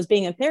by this was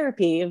being in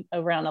therapy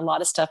around a lot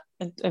of stuff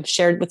I've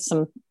shared with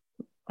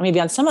maybe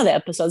on some of the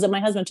episodes, that my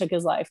husband took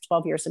his life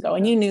 12 years ago,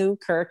 and you knew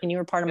Kirk, and you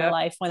were part of my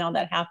life when all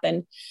that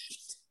happened.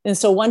 And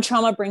so one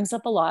trauma brings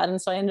up a lot.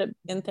 And so I ended up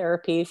in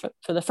therapy for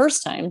the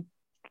first time.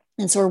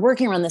 And so we're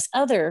working around this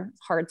other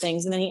hard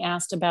things. And then he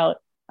asked about,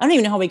 I don't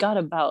even know how we got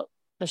about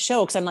the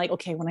show. Cause I'm like,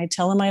 okay, when I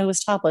tell him I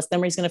was topless,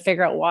 then he's going to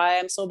figure out why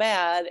I'm so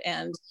bad.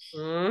 And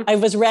I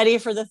was ready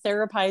for the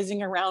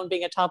therapizing around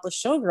being a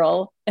topless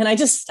showgirl. And I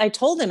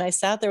told him, I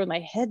sat there with my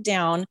head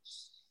down,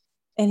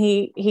 and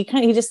he I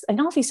don't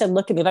know if he said,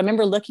 look at me, but I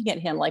remember looking at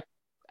him, like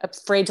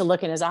afraid to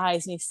look in his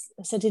eyes. And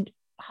I said, did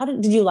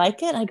you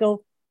like it?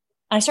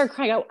 I started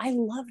crying. I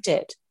loved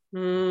it.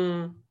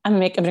 I'm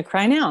going to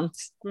cry now.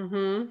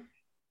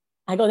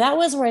 I go, that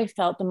was where I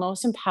felt the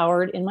most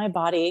empowered in my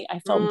body. I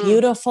felt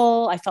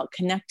beautiful. I felt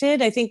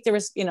connected. I think there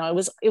was,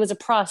 it was a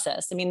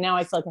process. I mean, now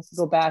I feel like I have to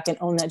go back and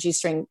own that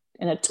G-string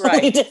in a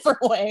totally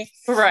different way.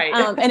 Right.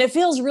 And it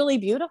feels really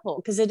beautiful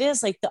because it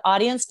is like the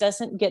audience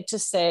doesn't get to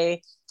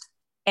say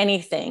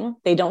anything.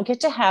 They don't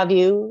get to have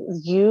you.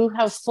 You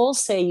have full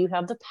say. You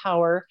have the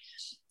power.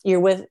 You're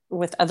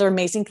with other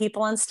amazing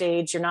people on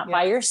stage. You're not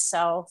by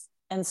yourself.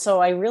 And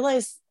so I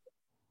realized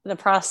the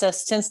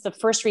process since the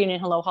first reunion,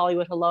 Hello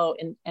Hollywood, Hello,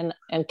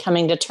 and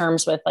coming to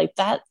terms with like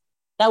that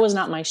was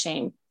not my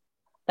shame.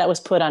 That was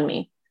put on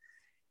me.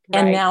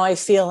 Right. And now I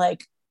feel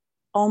like,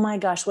 oh my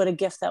gosh, what a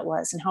gift that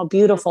was, and how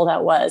beautiful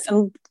that was.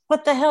 And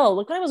what the hell,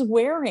 look what I was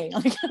wearing.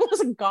 Like I was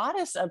a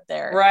goddess up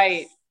there.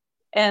 Right.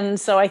 And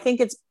so I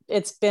think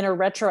it's been a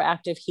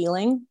retroactive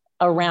healing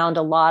around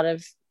a lot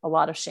of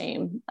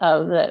shame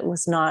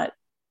that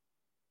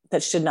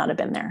should not have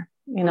been there.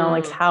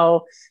 Like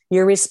how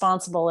you're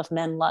responsible if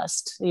men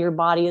lust. Your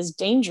body is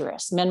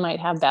dangerous. Men might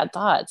have bad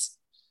thoughts.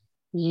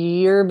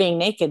 You're being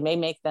naked may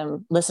make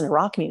them listen to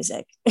rock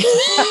music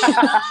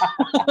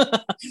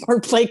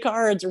or play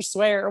cards or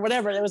swear or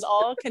whatever. It was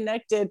all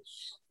connected.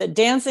 That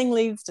dancing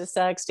leads to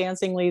sex,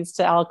 dancing leads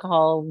to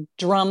alcohol,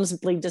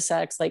 drums lead to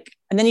sex. Like,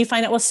 and then you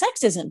find out, well,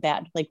 sex isn't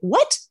bad. Like,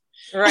 what?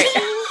 Right.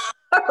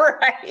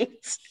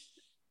 Right.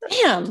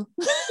 Damn,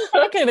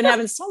 I could have been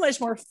having so much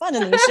more fun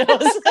in these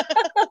shows.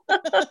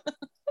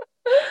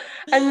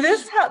 And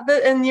this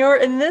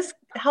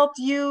helped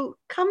you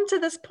come to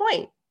this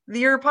point.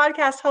 Your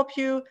podcast helped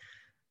you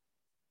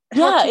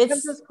come to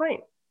this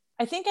point.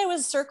 I think I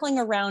was circling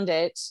around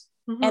it.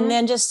 And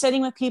then just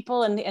sitting with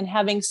people and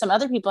having some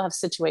other people have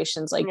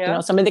situations like,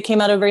 somebody that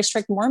came out of a very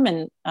strict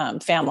Mormon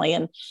family.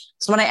 And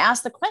so when I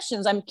ask the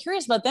questions, I'm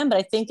curious about them, but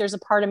I think there's a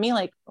part of me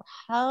like,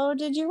 how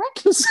did you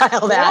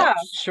reconcile that? Yeah,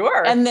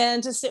 sure. And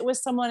then to sit with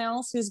someone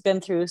else who's been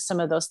through some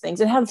of those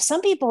things and have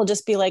some people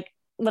just be like,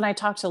 when I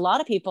talk to a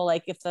lot of people,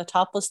 like if the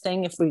topless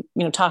thing, if we,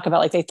 talk about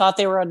like, they thought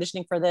they were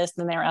auditioning for this,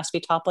 and then they were asked to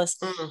be topless.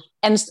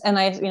 And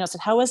I, said,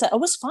 how was that? Oh,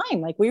 it was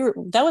fine. Like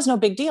that was no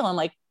big deal. I'm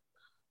like,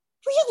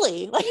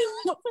 really? Like,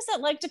 what was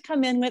that like to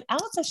come in without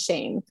the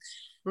shame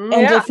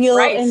and to feel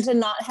and to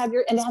not have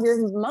and to have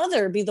your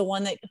mother be the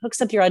one that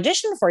hooks up your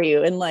audition for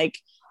you and like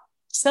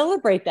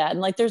celebrate that. And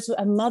like, there's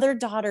a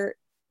mother-daughter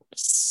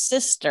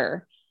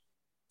sister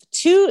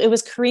it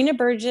was Karina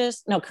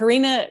Burgess and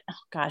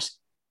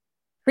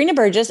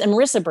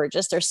Marissa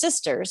Burgess, they're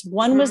sisters.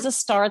 One was the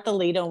star at the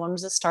Lido, one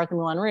was the star at the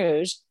Moulin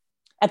Rouge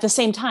at the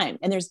same time.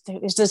 And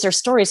their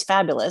story is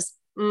fabulous.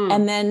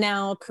 And then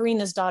now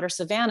Karina's daughter,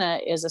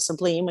 Savannah, is a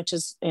Sublime, which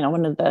is,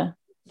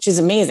 she's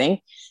amazing.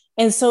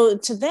 And so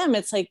to them,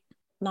 it's like,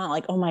 not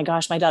like, oh my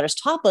gosh, my daughter's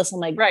topless. I'm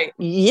like, right.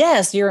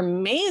 Yes, you're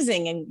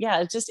amazing. And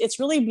yeah, it's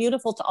really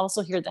beautiful to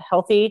also hear the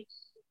healthy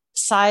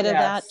side of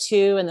that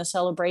too. And the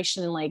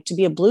celebration and like to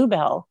be a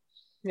Bluebell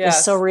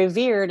is so Yes.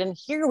 revered. And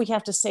here we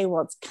have to say,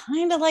 well, it's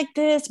kind of like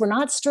this. We're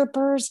not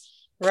strippers,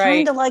 Right.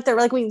 kind of like they're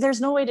like,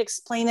 there's no way to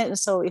explain it. And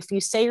so if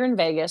you say you're in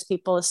Vegas,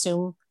 people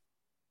assume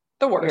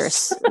The you're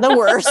worst. the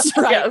worst,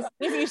 right? Yes.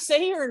 If you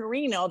say you're in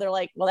Reno, they're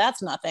like, well,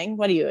 that's nothing.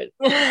 What are you,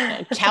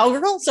 a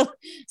cowgirl? So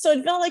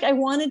it felt like I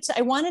wanted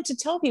to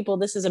tell people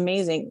this is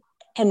amazing.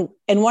 And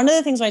one of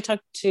the things when I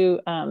talked to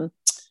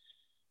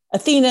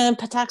Athena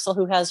Pataxel,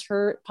 who has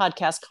her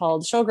podcast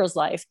called Showgirls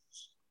Life,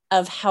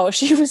 of how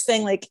she was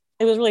saying, like,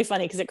 it was really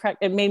funny because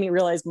it made me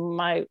realize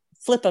my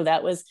flip of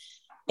that was,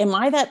 am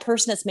I that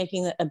person that's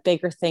making a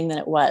bigger thing than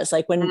it was?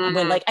 Like when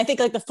like, I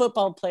think like the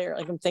football player,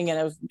 like I'm thinking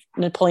of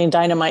Napoleon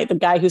Dynamite, the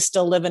guy who's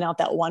still living out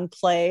that one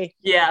play.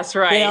 Yes.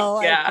 Right. You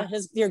know, Yeah.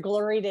 like your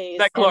glory days.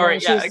 That glory.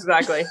 Yeah,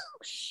 exactly.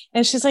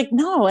 And she's like,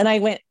 no. And I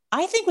went,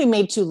 I think we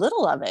made too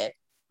little of it.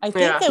 I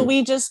think that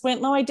we just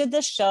went, no, I did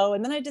this show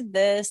and then I did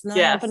this and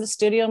then I opened a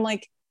studio. I'm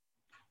like,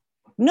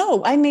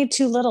 no, I made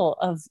too little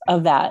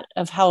of that,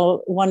 of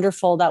how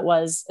wonderful that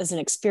was as an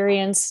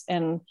experience,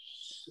 and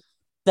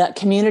that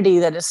community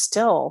that is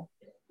still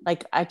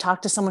like, I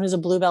talked to someone who's a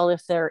Bluebell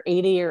if they're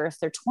 80 or if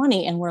they're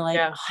 20, and we're like,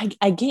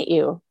 I get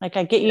you. Like,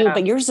 I get you,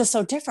 but yours is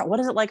so different. What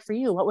is it like for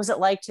you? What was it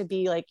like to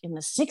be like in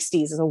the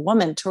 60s as a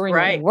woman touring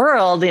the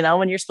world, you know,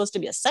 when you're supposed to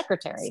be a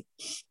secretary?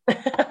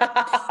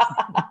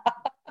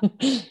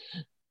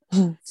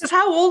 So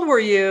how old were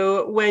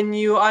you when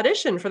you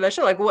auditioned for that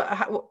show? Like,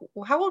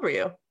 how old were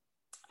you?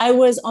 I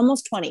was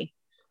almost 20.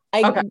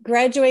 I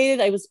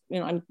graduated. I was,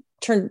 I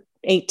turned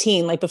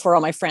 18, like before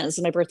all my friends.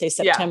 So my birthday's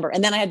September.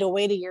 And then I had to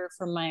wait a year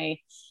for my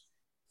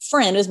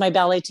friend, who's my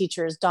ballet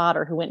teacher's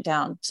daughter, who went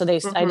down. So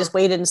I just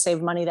waited and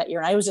saved money that year.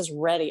 And I was just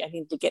ready. I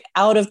needed to get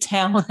out of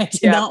town. I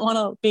did not want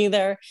to be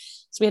there.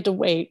 So we had to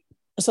wait.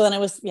 So then I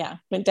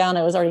went down.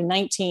 I was already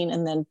 19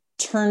 and then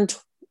turned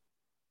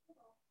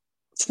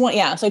 20.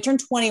 Yeah. So I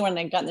turned 20 when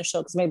I got in the show,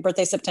 because my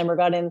birthday September,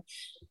 got in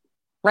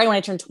right when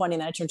I turned 20,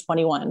 and then I turned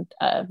 21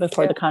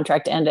 before the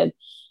contract ended.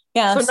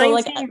 Yeah. So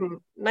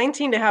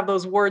 19 to have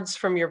those words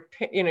from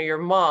your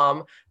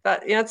mom,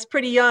 it's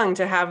pretty young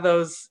to have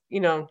those,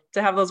 to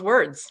have those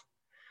words.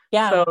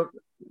 Yeah. So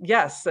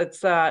yes,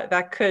 it's,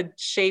 that could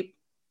shape,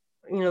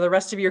 the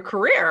rest of your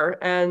career.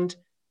 And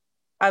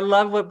I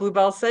love what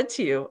Bluebell said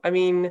to you. I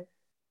mean,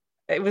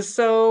 it was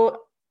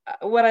so,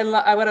 what I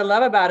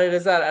love about it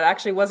is that it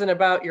actually wasn't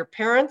about your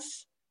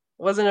parents,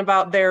 wasn't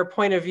about their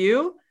point of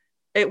view.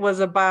 It was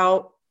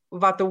about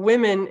the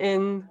women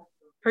in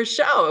her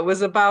show. It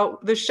was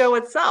about the show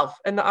itself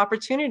and the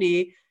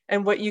opportunity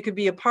and what you could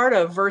be a part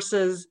of,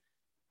 versus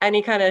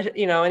any kind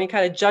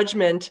of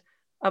judgment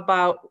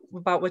about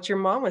what your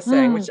mom was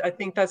saying, which I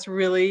think that's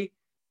really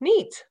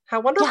neat.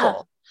 How wonderful.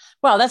 Yeah.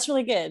 Wow, that's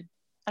really good.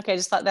 Okay, I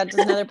just thought that's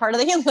another part of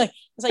the healing.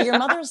 It's like, your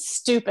mother's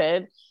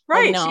stupid.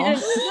 Right. Like, no. She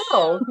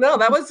didn't, no,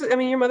 that was,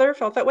 your mother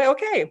felt that way.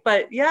 Okay.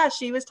 But yeah,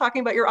 she was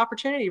talking about your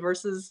opportunity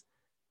versus,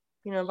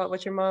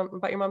 about your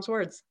mom's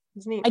words.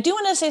 It's neat. I do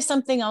want to say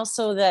something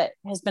also that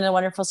has been a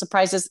wonderful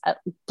surprise is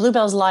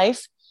Bluebell's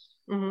life.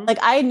 Mm-hmm. Like,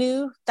 I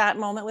knew that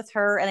moment with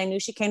her, and I knew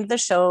she came to the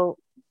show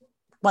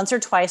once or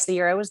twice the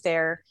year I was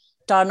there.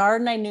 Don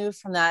Arden, I knew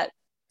from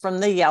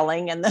the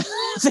yelling and the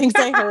things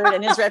I heard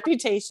and his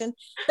reputation,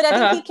 but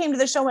I think he came to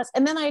the show once,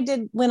 and then I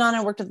went on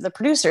and worked with the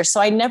producer.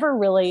 So I never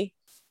really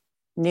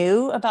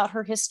knew about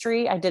her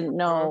history. I didn't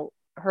know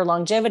her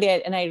longevity.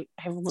 And I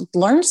have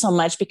learned so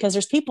much because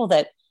there's people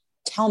that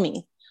tell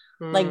me,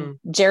 like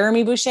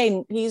Jeremy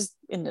Boucher, he's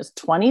in his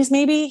 20s,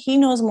 maybe. He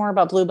knows more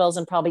about Bluebells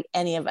than probably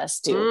any of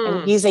us do.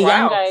 And he's a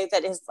young guy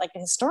that is like a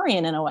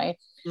historian in a way.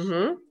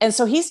 Mm-hmm. And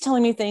so he's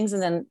telling me things.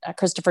 And then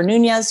Christopher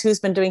Nunez, who's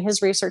been doing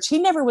his research, he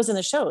never was in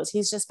the shows.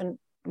 He's just been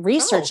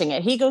researching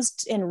it. He goes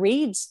and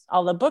reads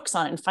all the books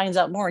on it and finds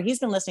out more. He's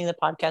been listening to the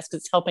podcast because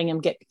it's helping him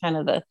get kind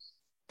of the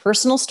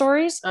personal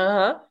stories.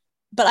 But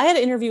I had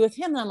an interview with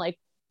him, and I'm like,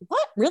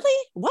 what,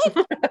 really? What?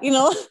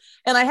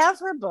 And I have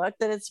her book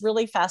that it's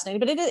really fascinating,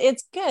 but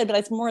it's good, but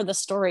it's more of the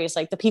stories,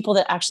 like the people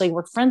that actually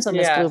were friends with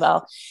Miss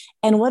Bluebell,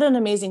 and what an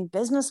amazing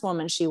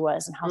businesswoman she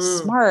was, and how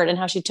smart, and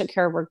how she took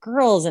care of her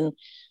girls, and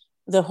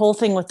the whole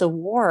thing with the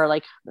war,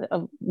 like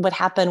what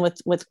happened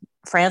with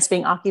France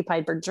being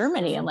occupied by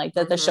Germany, and like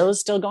that the show's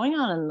still going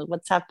on, and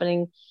what's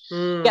happening.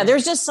 Yeah,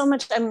 there's just so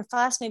much. I'm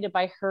fascinated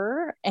by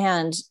her,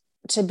 and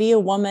to be a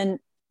woman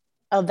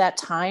of that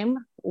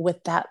time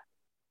with that,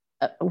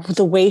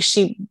 the way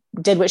she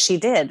did what she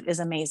did is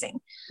amazing.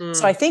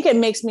 So I think it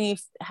makes me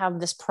have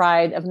this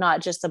pride of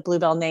not just the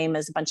Bluebell name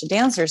as a bunch of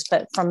dancers,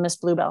 but from Miss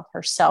Bluebell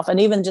herself. And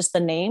even just the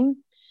name,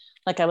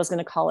 like I was going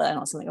to call it, I don't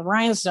know, something of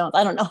rhinestones,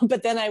 I don't know.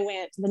 But then I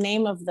went, the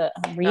name of the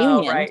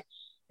reunion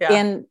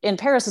in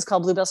Paris is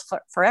called Bluebells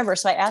Forever.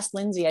 So I asked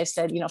Lindsay, I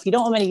said, if you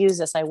don't want me to use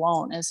this, I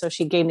won't. And so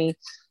she gave me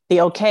the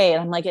okay.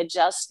 And I'm like, it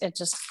just,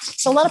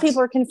 so a lot of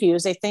people are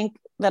confused. They think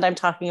that I'm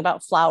talking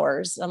about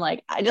flowers. I'm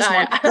like, I just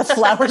want the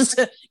flowers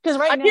because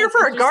I'm now, here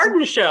for a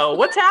garden show.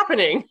 What's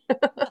happening?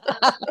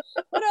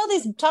 What are all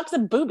these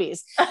toxic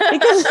boobies?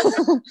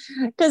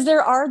 Because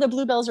there are the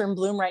bluebells are in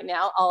bloom right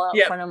now, all out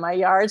in front of my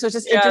yard. So it's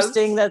just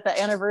interesting that the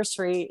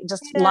anniversary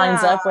just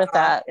lines up with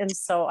that. And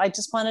so I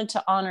just wanted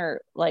to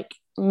honor like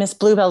Miss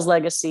Bluebell's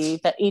legacy,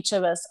 that each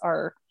of us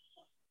are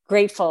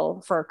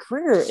grateful for a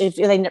career if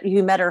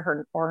you met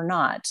her or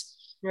not.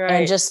 Right.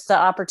 And just the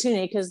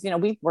opportunity, because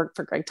we've worked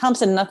for Greg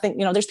Thompson. Nothing,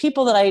 there's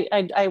people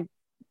that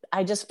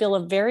I just feel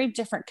a very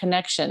different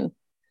connection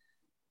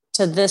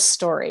to this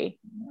story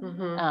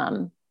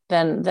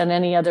than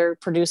any other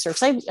producer.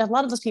 Because a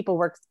lot of those people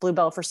worked with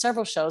Bluebell for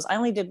several shows. I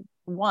only did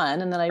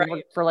one, and then I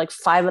worked for like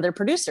 5 other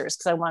producers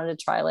because I wanted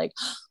to try like,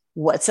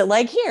 what's it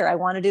like here? I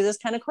want to do this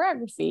kind of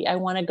choreography. I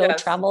want to go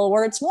travel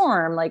where it's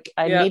warm. Like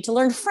I need to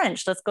learn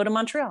French. Let's go to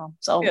Montreal.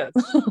 So. Yes.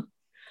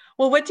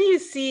 Well, what do you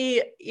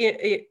see?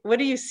 What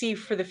do you see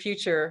for the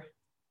future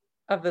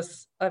of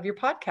your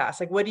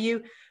podcast? Like, what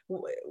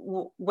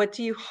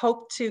do you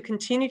hope to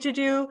continue to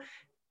do?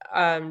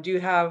 Do you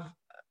have,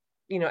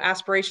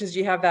 aspirations? Do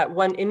you have that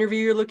one interview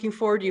you're looking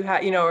for? Do you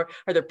have, are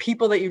there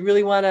people that you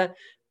really want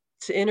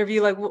to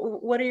interview? Like,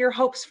 what are your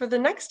hopes for the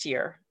next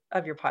year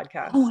of your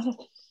podcast?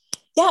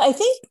 Yeah, I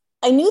think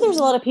I knew there's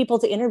a lot of people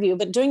to interview,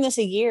 but doing this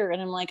a year, and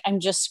I'm like,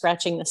 I'm just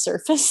scratching the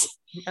surface.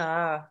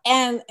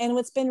 And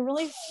what's been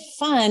really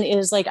fun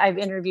is like I've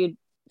interviewed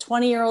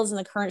 20-year-olds in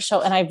the current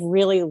show, and I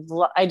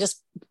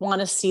just want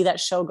to see that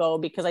show go,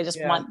 because I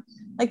just want,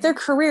 like, their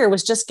career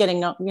was just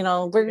getting up, we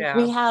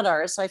had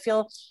ours. So I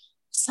feel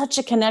such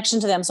a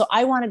connection to them. So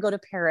I want to go to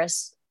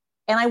Paris,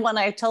 and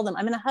I tell them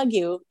I'm going to hug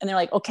you, and they're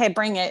like, okay,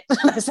 bring it.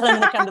 I said, I'm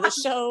going to come to the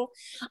show.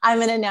 I'm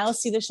going to now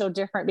see the show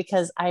different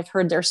because I've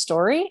heard their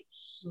story.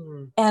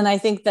 And I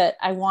think that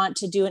I want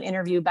to do an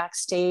interview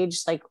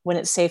backstage, like when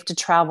it's safe to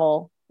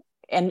travel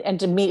and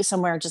to meet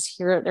somewhere, just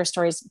hear their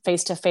stories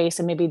face to face,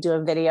 and maybe do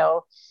a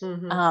video.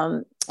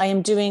 I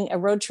am doing a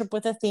road trip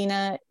with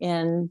Athena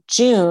in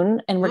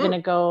June, and we're going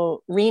to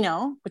go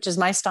Reno, which is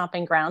my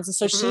stomping grounds. And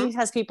so she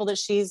has people that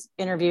she's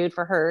interviewed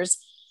for hers.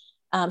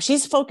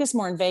 She's focused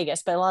more in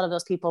Vegas, but a lot of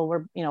those people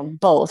were,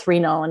 both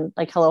Reno and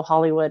like Hello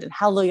Hollywood and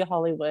Hallelujah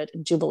Hollywood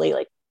and Jubilee,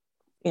 like,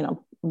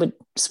 would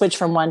switch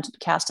from one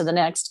cast to the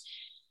next.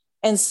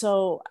 And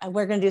so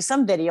we're going to do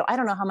some video. I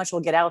don't know how much we'll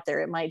get out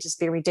there. It might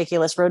just be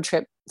ridiculous road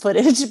trip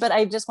footage, but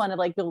I just want to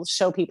like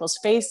show people's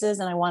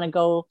faces. And I want to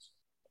go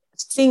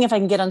seeing if I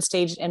can get on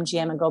stage at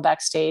MGM and go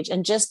backstage.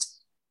 And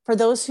just for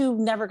those who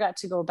never got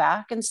to go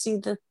back and see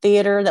the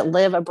theater, that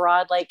live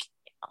abroad, like,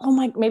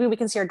 maybe we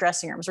can see our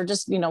dressing rooms, or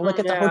just, look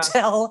at the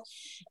hotel.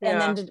 And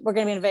then we're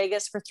going to be in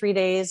Vegas for 3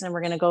 days, and we're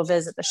going to go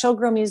visit the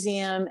Showgirl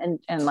Museum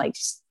and like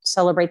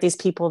celebrate these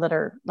people that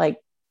are like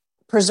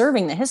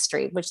preserving the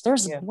history, which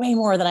there's way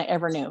more than I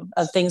ever knew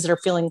of things that are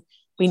feeling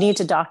we need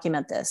to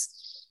document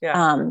this.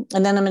 And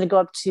then I'm going to go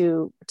up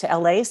to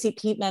LA, see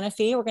Pete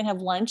Menefee. We're going to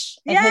have lunch.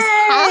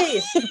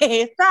 Yay!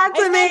 That's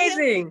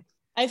amazing.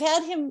 I've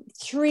had him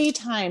 3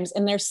 times,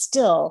 and they're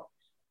still,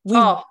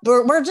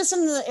 we're just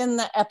in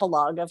the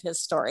epilogue of his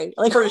story.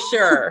 Like, for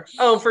sure.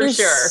 Oh, for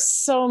sure.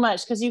 So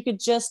much, because you could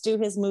just do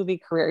his movie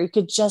career. You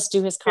could just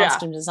do his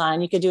costume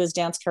design. You could do his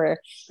dance career.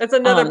 That's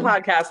another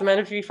podcast,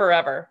 Menefee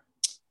Forever.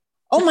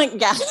 Oh my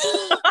God.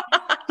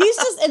 He's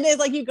just, and it's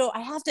like, you go, I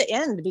have to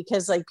end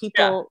because like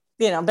people,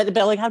 but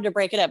like have to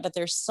break it up, but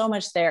there's so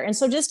much there. And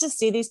so just to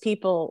see these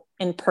people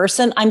in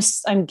person,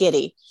 I'm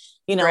giddy,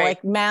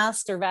 like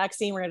masked or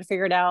vaccine, we're going to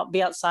figure it out,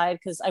 be outside.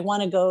 Cause I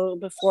want to go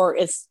before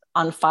it's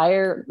on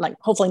fire, like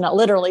hopefully not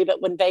literally,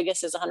 but when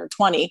Vegas is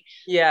 120,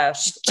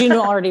 June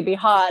will already be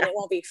hot. It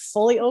won't be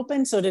fully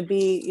open. So to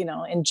be,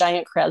 in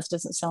giant crowds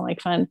doesn't sound like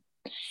fun.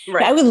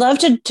 Right. I would love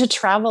to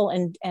travel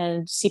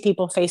and see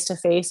people face to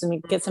face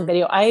and get some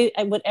video. I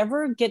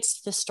whatever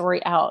gets the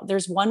story out.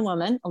 There's one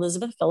woman,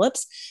 Elizabeth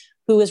Phillips,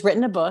 who has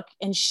written a book,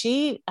 and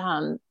she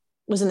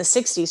was in the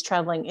 60s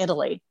traveling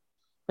Italy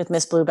with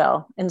Miss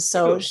Bluebell. And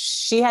so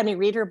she had me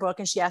read her book,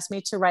 and she asked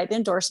me to write the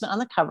endorsement on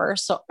the cover.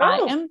 So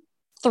I am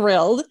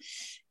thrilled.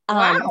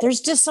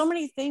 There's just so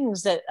many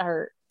things that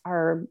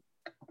are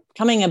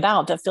coming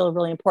about that feel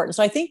really important.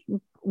 So I think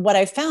what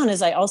I found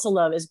is I also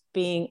love is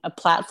being a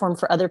platform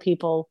for other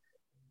people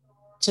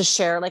to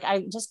share. Like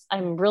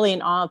I'm really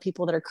in awe of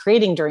people that are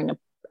creating during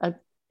a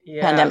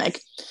pandemic.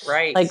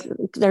 Right. Like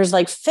there's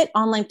like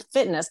online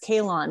fitness,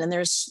 Kalon, and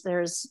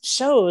there's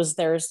shows,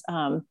 there's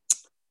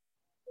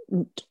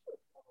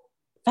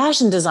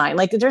fashion design.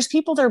 Like there's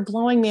people that are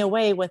blowing me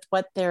away with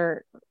what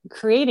they're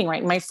creating.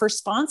 Right. My first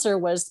sponsor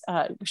was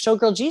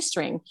Showgirl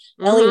G-String,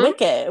 Ellie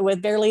Wickett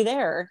with Barely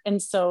There.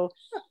 And so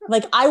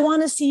like, I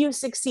want to see you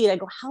succeed. I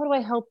go, how do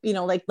I help?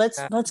 Like,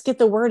 let's get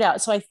the word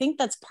out. So I think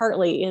that's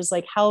partly is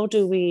like, how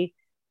do we,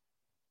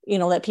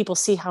 let people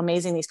see how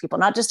amazing these people,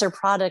 not just their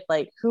product,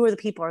 like who are the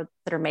people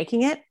that are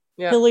making it?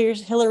 Hillary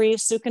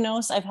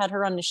Sukanos, I've had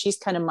her on, she's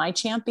kind of my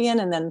champion,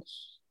 and then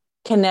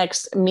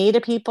connects me to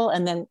people.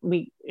 And then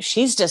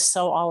she's just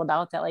so all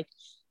about that. Like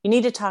you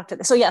need to talk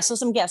to, so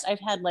some guests I've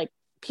had, like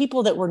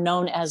people that were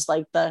known as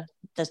like the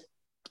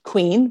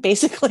queen,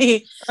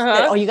 basically, that,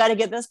 Uh-huh. oh, you got to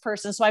get this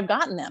person. So I've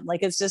gotten them.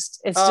 Like, it's just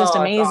Oh, that's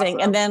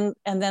amazing. awesome.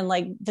 And then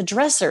like the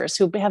dressers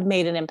who have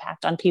made an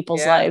impact on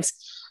people's Yeah. lives,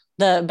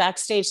 the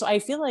backstage. So I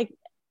feel like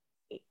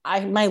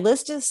my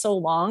list is so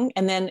long.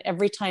 And then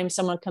every time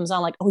someone comes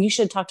on, like, oh, you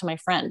should talk to my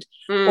friend,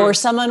 or Mm.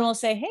 someone will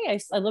say, hey,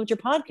 I loved your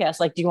podcast.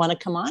 Like, do you want to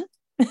come on?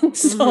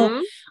 So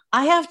Mm-hmm.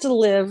 I have to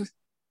live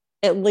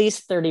at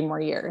least 30 more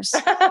years.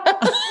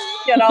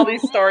 Get all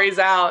these stories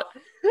out.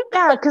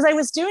 Yeah, because I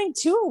was doing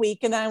 2 a week,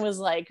 and then I was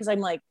like, because I'm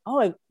like,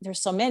 oh,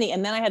 there's so many,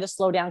 and then I had to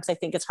slow down because I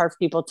think it's hard for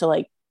people to,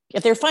 like,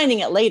 if they're finding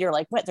it later,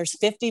 like, what, there's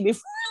 50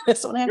 before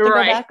this one I have to go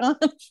back on.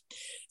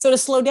 So to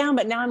slow down,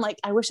 but now I'm like,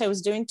 I wish I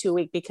was doing 2 a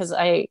week, because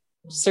I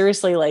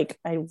seriously, like,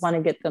 I want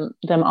to get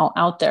them all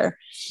out there.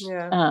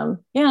 Yeah.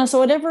 So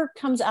whatever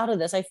comes out of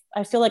this,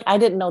 I feel like I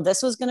didn't know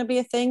this was going to be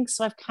a thing,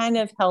 so I've kind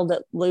of held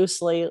it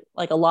loosely,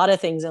 like a lot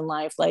of things in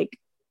life, like,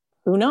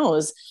 who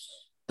knows.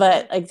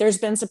 But like, there's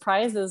been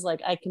surprises.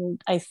 Like,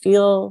 I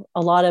feel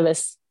a lot of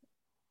us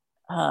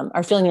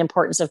are feeling the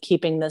importance of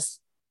keeping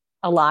this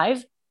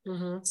alive.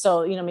 Mm-hmm.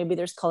 So, maybe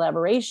there's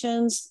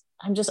collaborations.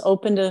 I'm just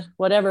open to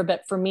whatever.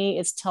 But for me,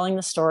 it's telling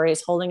the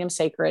stories, holding them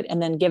sacred,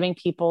 and then giving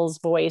people's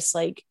voice.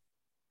 Like,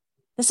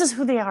 this is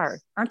who they are.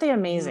 Aren't they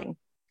amazing?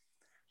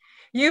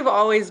 Mm-hmm. You've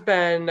always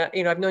been,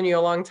 I've known you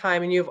a long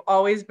time, and you've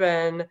always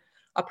been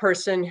a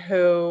person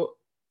who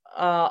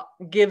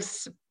gives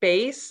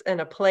space and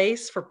a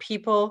place for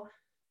people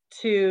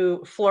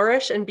to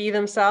flourish and be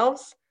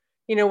themselves,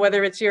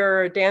 whether it's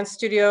your dance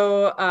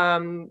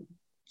studio,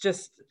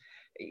 just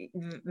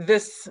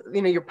this,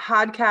 your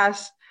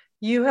podcast.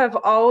 You have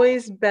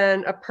always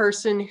been a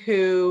person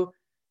who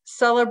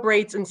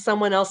celebrates in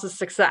someone else's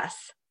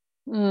success.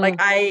 Like,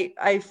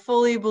 I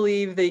fully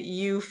believe that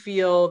you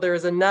feel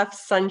there's enough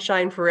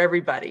sunshine for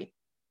everybody,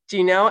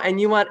 and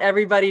you want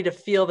everybody to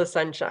feel the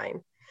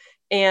sunshine.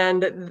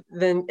 And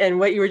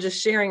what you were just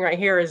sharing right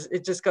here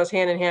it just goes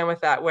hand in hand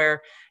with that,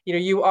 where,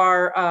 you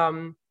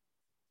are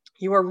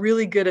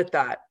really good at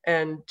that,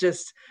 and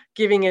just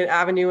giving an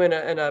avenue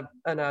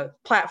and a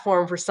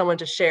platform for someone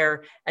to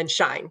share and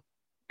shine.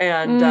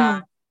 And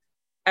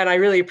I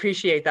really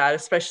appreciate that,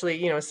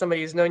 especially, as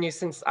somebody who's known you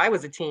since I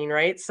was a teen,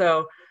 right?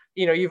 So,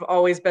 you've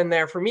always been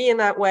there for me in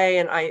that way.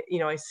 And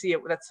I see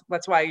it.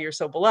 That's why you're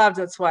so beloved.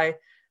 That's why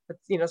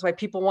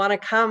people want to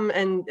come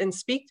and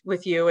speak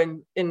with you,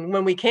 and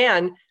when we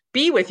can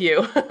be with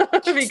you,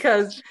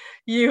 because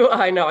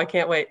I know, I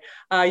can't wait.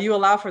 You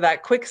allow for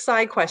that. Quick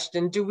side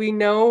question. Do we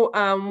know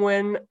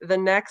when the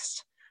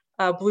next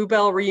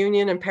Bluebell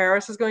reunion in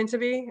Paris is going to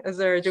be?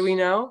 Do we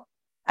know?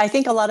 I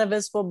think a lot of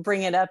us will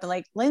bring it up and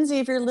like, Lindsay,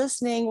 if you're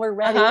listening, we're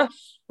ready.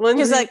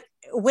 Because like,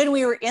 when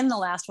we were in the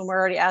last one, we're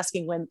already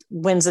asking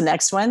when's the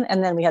next one.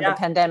 And then we had the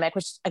pandemic,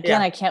 which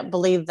again, I can't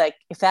believe, like,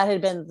 if that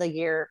had been the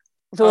year,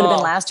 if it would have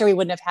been last year, we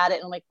wouldn't have had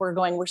it. And like,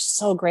 we're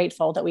so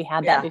grateful that we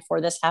had that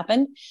before this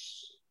happened.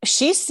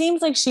 She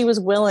seems like she was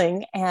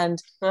willing, and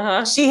we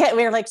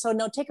were like, so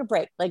no, take a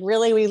break. Like,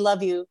 really, we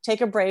love you. Take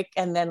a break.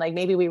 And then, like,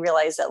 maybe we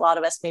realize that a lot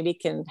of us maybe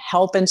can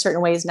help in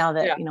certain ways now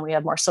that, we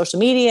have more social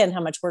media and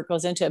how much work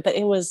goes into it. But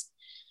it was,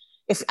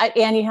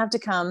 Anne, you have to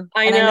come.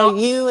 I know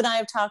you and I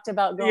have talked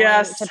about going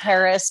to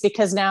Paris,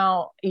 because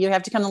now you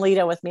have to come to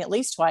Lido with me at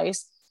least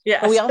twice.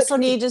 Yes. But we also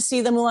need to see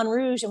the Moulin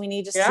Rouge, and we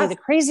need to see the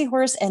Crazy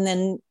Horse, and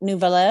then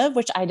Nouvelle,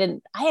 which I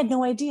had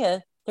no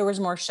idea there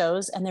was more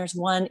shows. And there's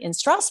one in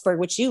Strasbourg,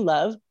 which you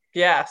love.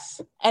 Yes.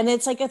 And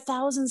it's like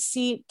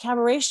 1,000-seat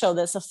cabaret show.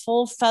 That's a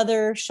full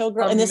feather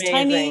showgirl. And this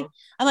tiny,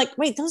 I'm like,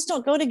 wait, those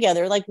don't go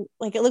together. Like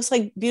it looks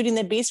like Beauty and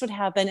the Beast would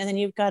happen. And then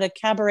you've got a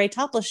cabaret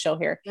topless show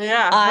here.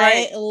 Yeah.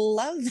 I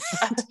love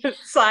that.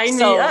 Sign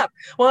me up.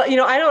 Well,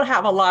 I don't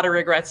have a lot of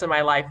regrets in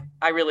my life.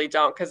 I really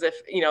don't. Cause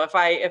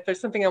if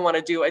there's something I want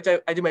to do,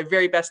 I do my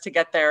very best to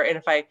get there. And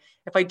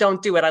if I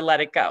don't do it, I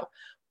let it go.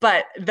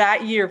 But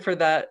that year for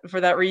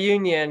that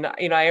reunion,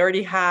 I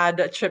already had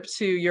a trip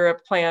to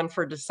Europe planned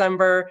for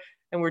December,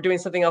 and we're doing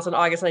something else in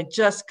August, and I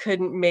just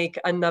couldn't make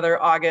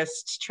another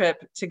August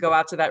trip to go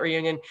out to that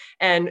reunion.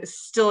 And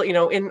still,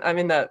 I'm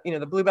in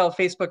the Bluebell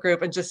Facebook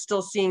group, and just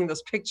still seeing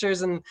those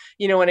pictures, and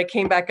when it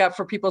came back up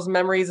for people's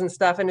memories and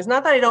stuff. And it's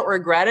not that I don't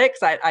regret it,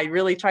 because I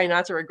really try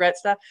not to regret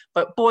stuff,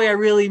 but boy, I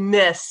really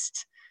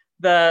missed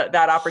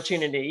that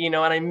opportunity, and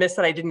I miss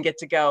that I didn't get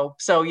to go.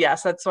 So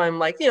yes, that's why I'm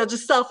like,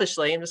 just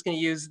selfishly, I'm just going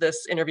to use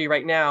this interview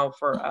right now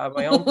for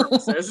my own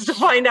purposes to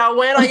find out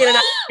when I get an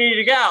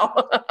opportunity to go.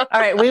 All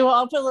right. We will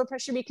all put a little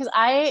pressure, because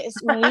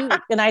when you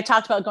and I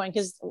talked about going,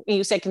 because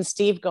you said, can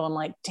Steve go? I'm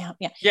like, damn.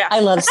 Yeah.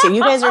 I love Steve.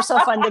 You guys are so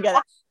fun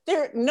together.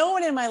 No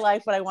one in my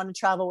life would I want to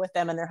travel with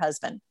them and their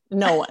husband.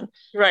 No one.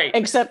 Right.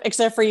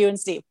 Except for you and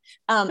Steve.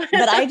 But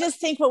I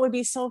just think what would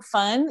be so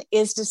fun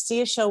is to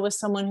see a show with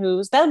someone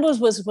was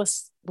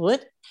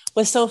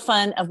so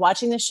fun, of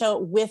watching the show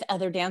with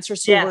other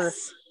dancers who were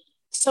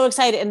so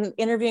excited, and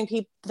interviewing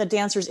the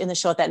dancers in the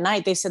show at that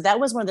night. They said that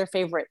was one of their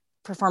favorite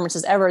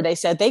performances ever. They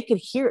said they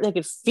could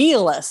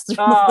feel us.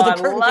 Oh, I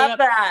love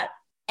that.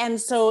 And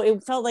so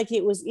it felt like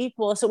it was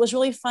equal. So it was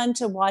really fun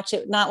to watch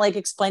it, not like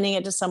explaining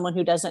it to someone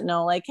who doesn't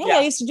know, like, hey, I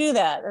used to do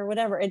that or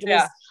whatever. It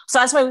was, so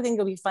that's why we think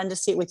it'll be fun to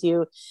see it with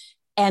you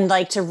and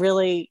like to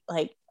really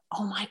like,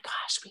 oh my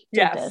gosh, we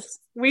did this.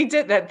 We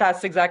did that.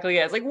 That's exactly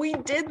it. It's like, we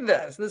did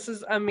this. This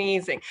is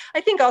amazing.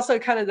 I think also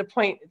kind of the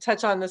point,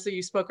 touch on this that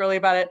you spoke earlier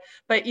about it,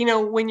 but you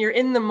know, when you're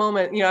in the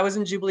moment, you know, I was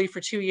in Jubilee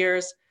for 2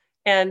 years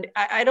and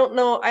I don't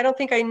know, I don't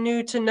think I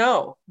knew to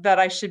know that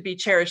I should be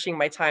cherishing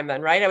my time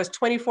then, right? I was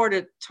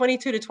 22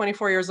 to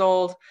 24 years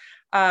old.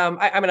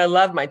 I mean, I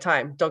love my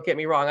time. Don't get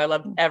me wrong. I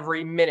loved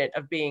every minute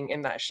of being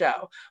in that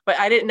show, but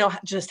I didn't know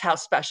just how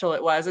special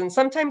it was. And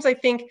sometimes I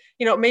think,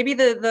 you know, maybe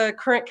the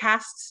current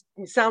cast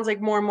sounds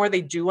like more and more they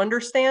do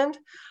understand,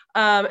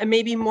 and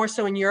maybe more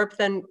so in Europe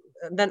than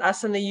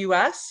us in the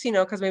US, you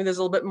know, because maybe there's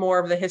a little bit more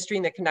of the history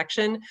and the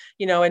connection,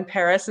 you know, in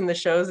Paris and the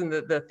shows and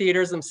the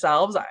theaters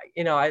themselves.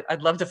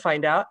 I'd love to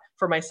find out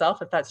for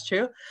myself if that's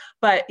true.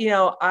 But, you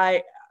know,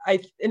 I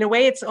in a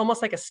way, it's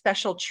almost like a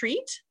special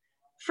treat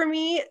for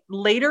me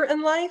later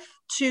in life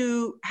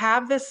to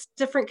have this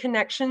different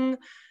connection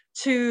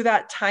to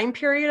that time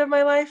period of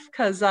my life.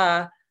 Cause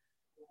I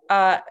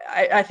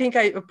think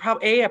I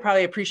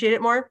probably appreciate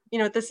it more, you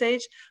know, at this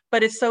age,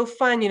 but it's so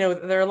fun. You know,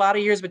 there are a lot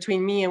of years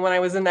between me and when I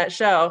was in that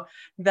show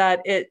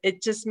that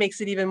it just makes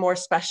it even more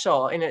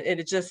special. And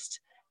it just,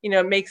 you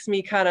know, makes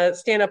me kind of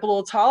stand up a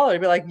little taller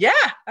and be like,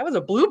 yeah, I was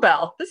a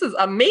Bluebell. This is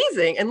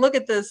amazing. And look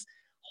at this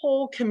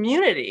whole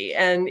community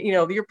and, you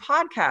know, your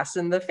podcasts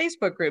and the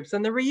Facebook groups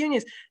and the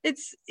reunions.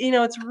 It's, you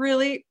know, it's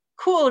really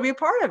cool to be a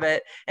part of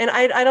it. And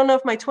I don't know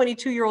if my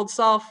 22-year-old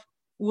self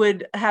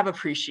would have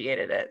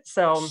appreciated it.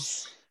 So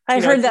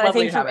I've heard that, I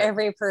think, from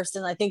every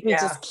person. I think we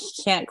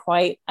just can't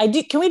quite.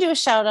 Can we do a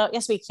shout out?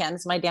 Yes, we can.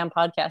 It's my damn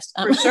podcast.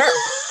 For sure.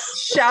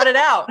 Shout it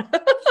out.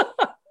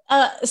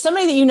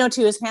 Somebody that you know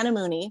too is Hannah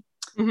Mooney,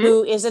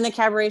 who is in the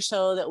cabaret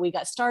show that we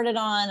got started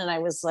on. And I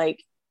was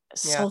like,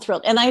 so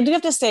thrilled. And I do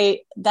have to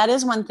say, that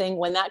is one thing,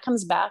 when that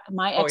comes back,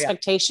 my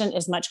expectation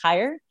is much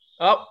higher.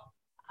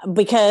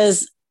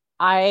 Because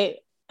I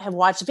have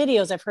watched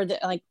videos. I've heard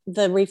that like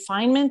the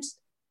refinement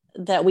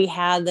that we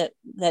had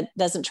that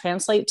doesn't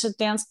translate to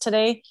dance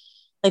today.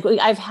 Like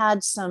I've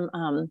had some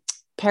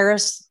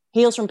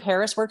Heels from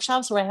Paris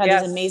workshops where I had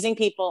these amazing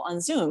people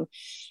on Zoom,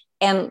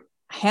 and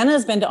Hannah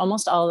has been to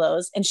almost all of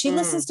those, and she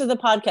listens to the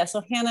podcast.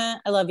 So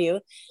Hannah, I love you.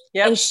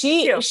 And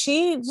she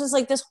just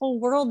like this whole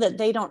world that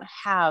they don't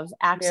have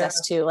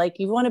access to. Like,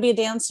 you want to be a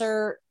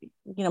dancer,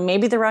 you know,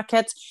 maybe the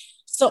Rockettes.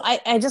 So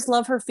I just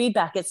love her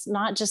feedback. It's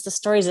not just the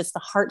stories, it's the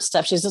heart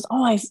stuff. She's just,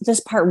 this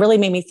part really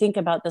made me think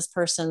about this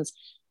person's.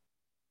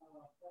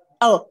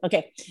 Oh,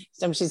 okay.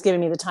 So she's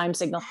giving me the time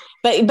signal,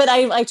 but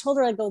I told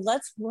her, I go,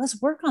 let's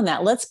work on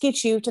that. Let's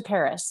get you to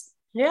Paris.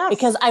 Yeah,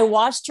 because I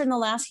watched her in the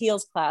last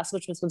Heels class,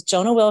 which was with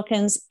Jonah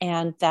Wilkins,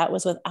 and that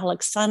was with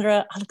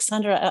Alexandra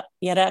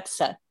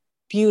Yaretsa.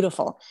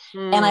 Beautiful.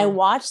 And I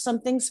watched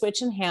something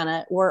switch in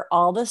Hannah where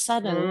all of a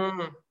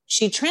sudden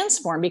she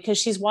transformed, because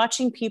she's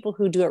watching people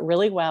who do it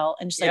really well.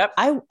 And she's like,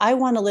 I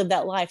want to live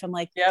that life. I'm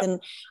like, then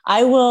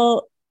I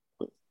will.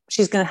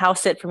 She's going to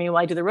house sit for me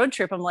while I do the road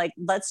trip. I'm like,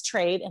 let's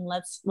trade and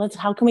let's,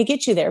 how can we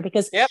get you there?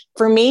 Because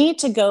for me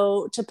to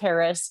go to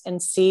Paris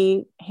and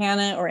see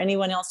Hannah or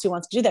anyone else who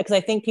wants to do that, because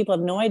I think people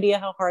have no idea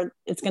how hard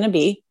it's going to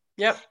be.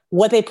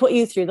 What they put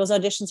you through, those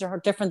auditions are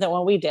different than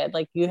what we did.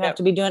 Like, you have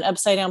to be doing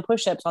upside down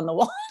push-ups on the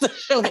wall to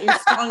show that you're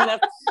strong enough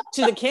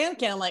to the can.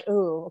 I'm like,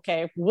 oh,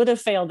 okay, would have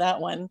failed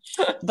that one.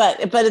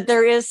 But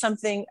there is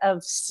something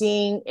of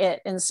seeing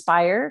it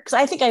inspire, because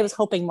I think I was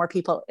hoping more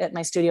people at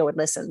my studio would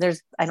listen.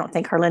 I don't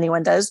think hardly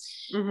anyone does,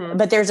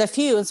 but there's a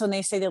few. And so when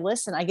they say they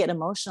listen, I get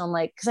emotional. I'm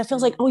like, because I feel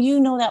like, oh, you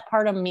know, that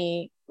part of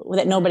me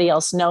that nobody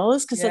else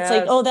knows, because it's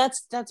like, oh,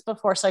 that's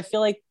before. So I feel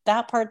like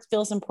that part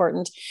feels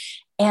important.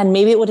 And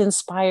maybe it would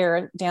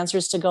inspire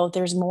dancers to go,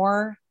 there's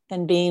more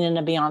than being in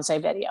a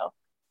Beyonce video.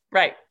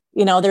 Right.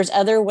 You know, there's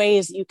other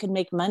ways you can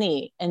make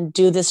money and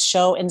do this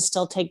show and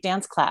still take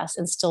dance class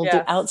and still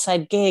do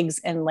outside gigs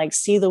and like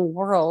see the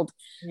world.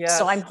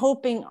 So I'm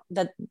hoping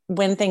that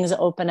when things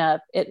open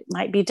up, it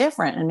might be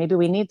different, and maybe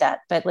we need that.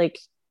 But like,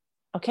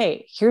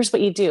 okay, here's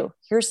what you do.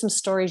 Here's some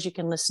stories you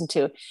can listen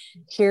to.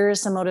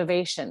 Here's some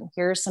motivation.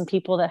 Here's some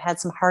people that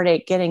had some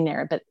heartache getting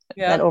there, but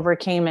that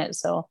overcame it.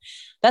 So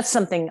that's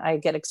something I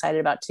get excited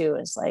about too,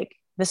 is like,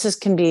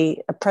 can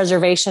be a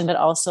preservation, but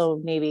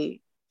also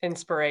maybe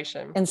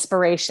inspiration.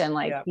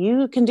 Like,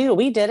 you can do it.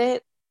 We did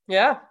it.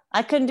 Yeah.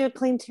 I couldn't do a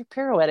clean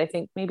pirouette. I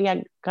think maybe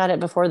I got it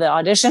before the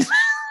audition.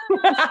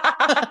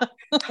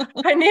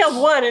 I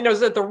nailed one, and it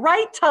was at the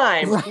right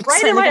time,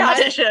 right in my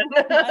audition.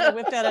 I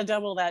whipped out a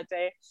double that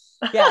day.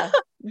 Yeah.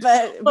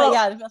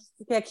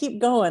 But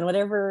keep going,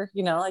 whatever,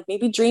 you know, like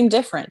maybe dream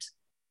different.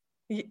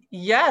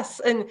 Yes.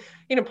 And,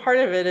 you know, part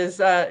of it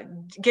is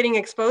getting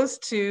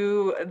exposed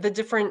to the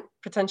different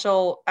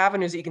potential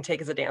avenues that you can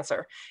take as a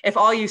dancer. If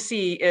all you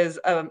see is,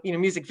 you know,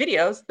 music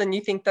videos, then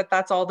you think that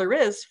that's all there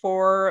is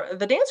for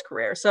the dance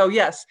career. So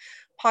yes,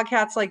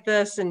 podcasts like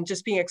this and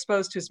just being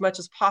exposed to as much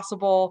as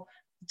possible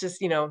just,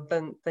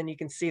 then you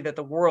can see that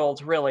the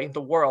world, really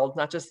the world,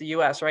 not just the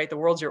US, right? The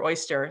world's your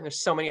oyster, and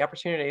there's so many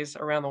opportunities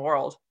around the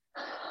world.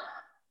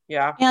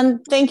 Yeah.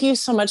 And thank you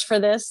so much for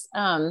this.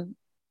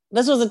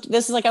 This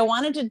is like,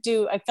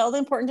 I felt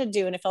important to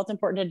do, and it felt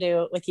important to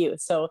do it with you.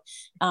 So,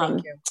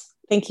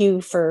 thank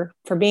you for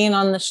being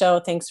on the show.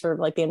 Thanks for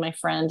like being my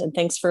friend, and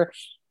thanks for,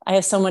 I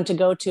have someone to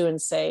go to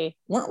and say,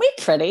 weren't we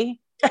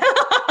pretty?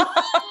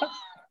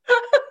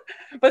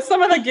 But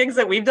some of the gigs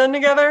that we've done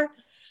together,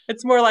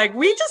 it's more like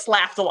we just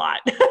laughed a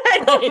lot.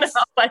 I don't know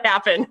what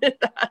happened.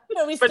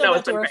 We still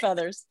got to our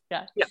feathers.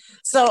 Yeah.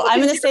 So I'm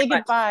going to say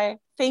goodbye.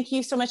 Thank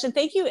you so much. And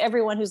thank you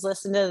everyone who's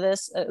listened to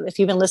this. If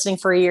you've been listening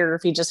for a year, or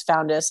if you just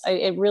found us,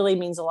 it really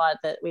means a lot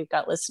that we've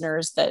got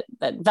listeners that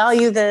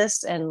value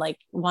this and like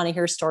want to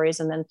hear stories.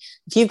 And then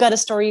if you've got a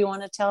story you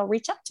want to tell,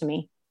 reach out to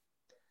me.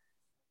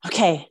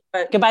 Okay.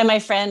 Goodbye, my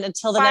friend.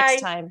 Until the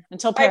next time.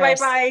 Until Paris.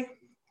 Bye.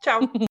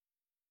 Ciao.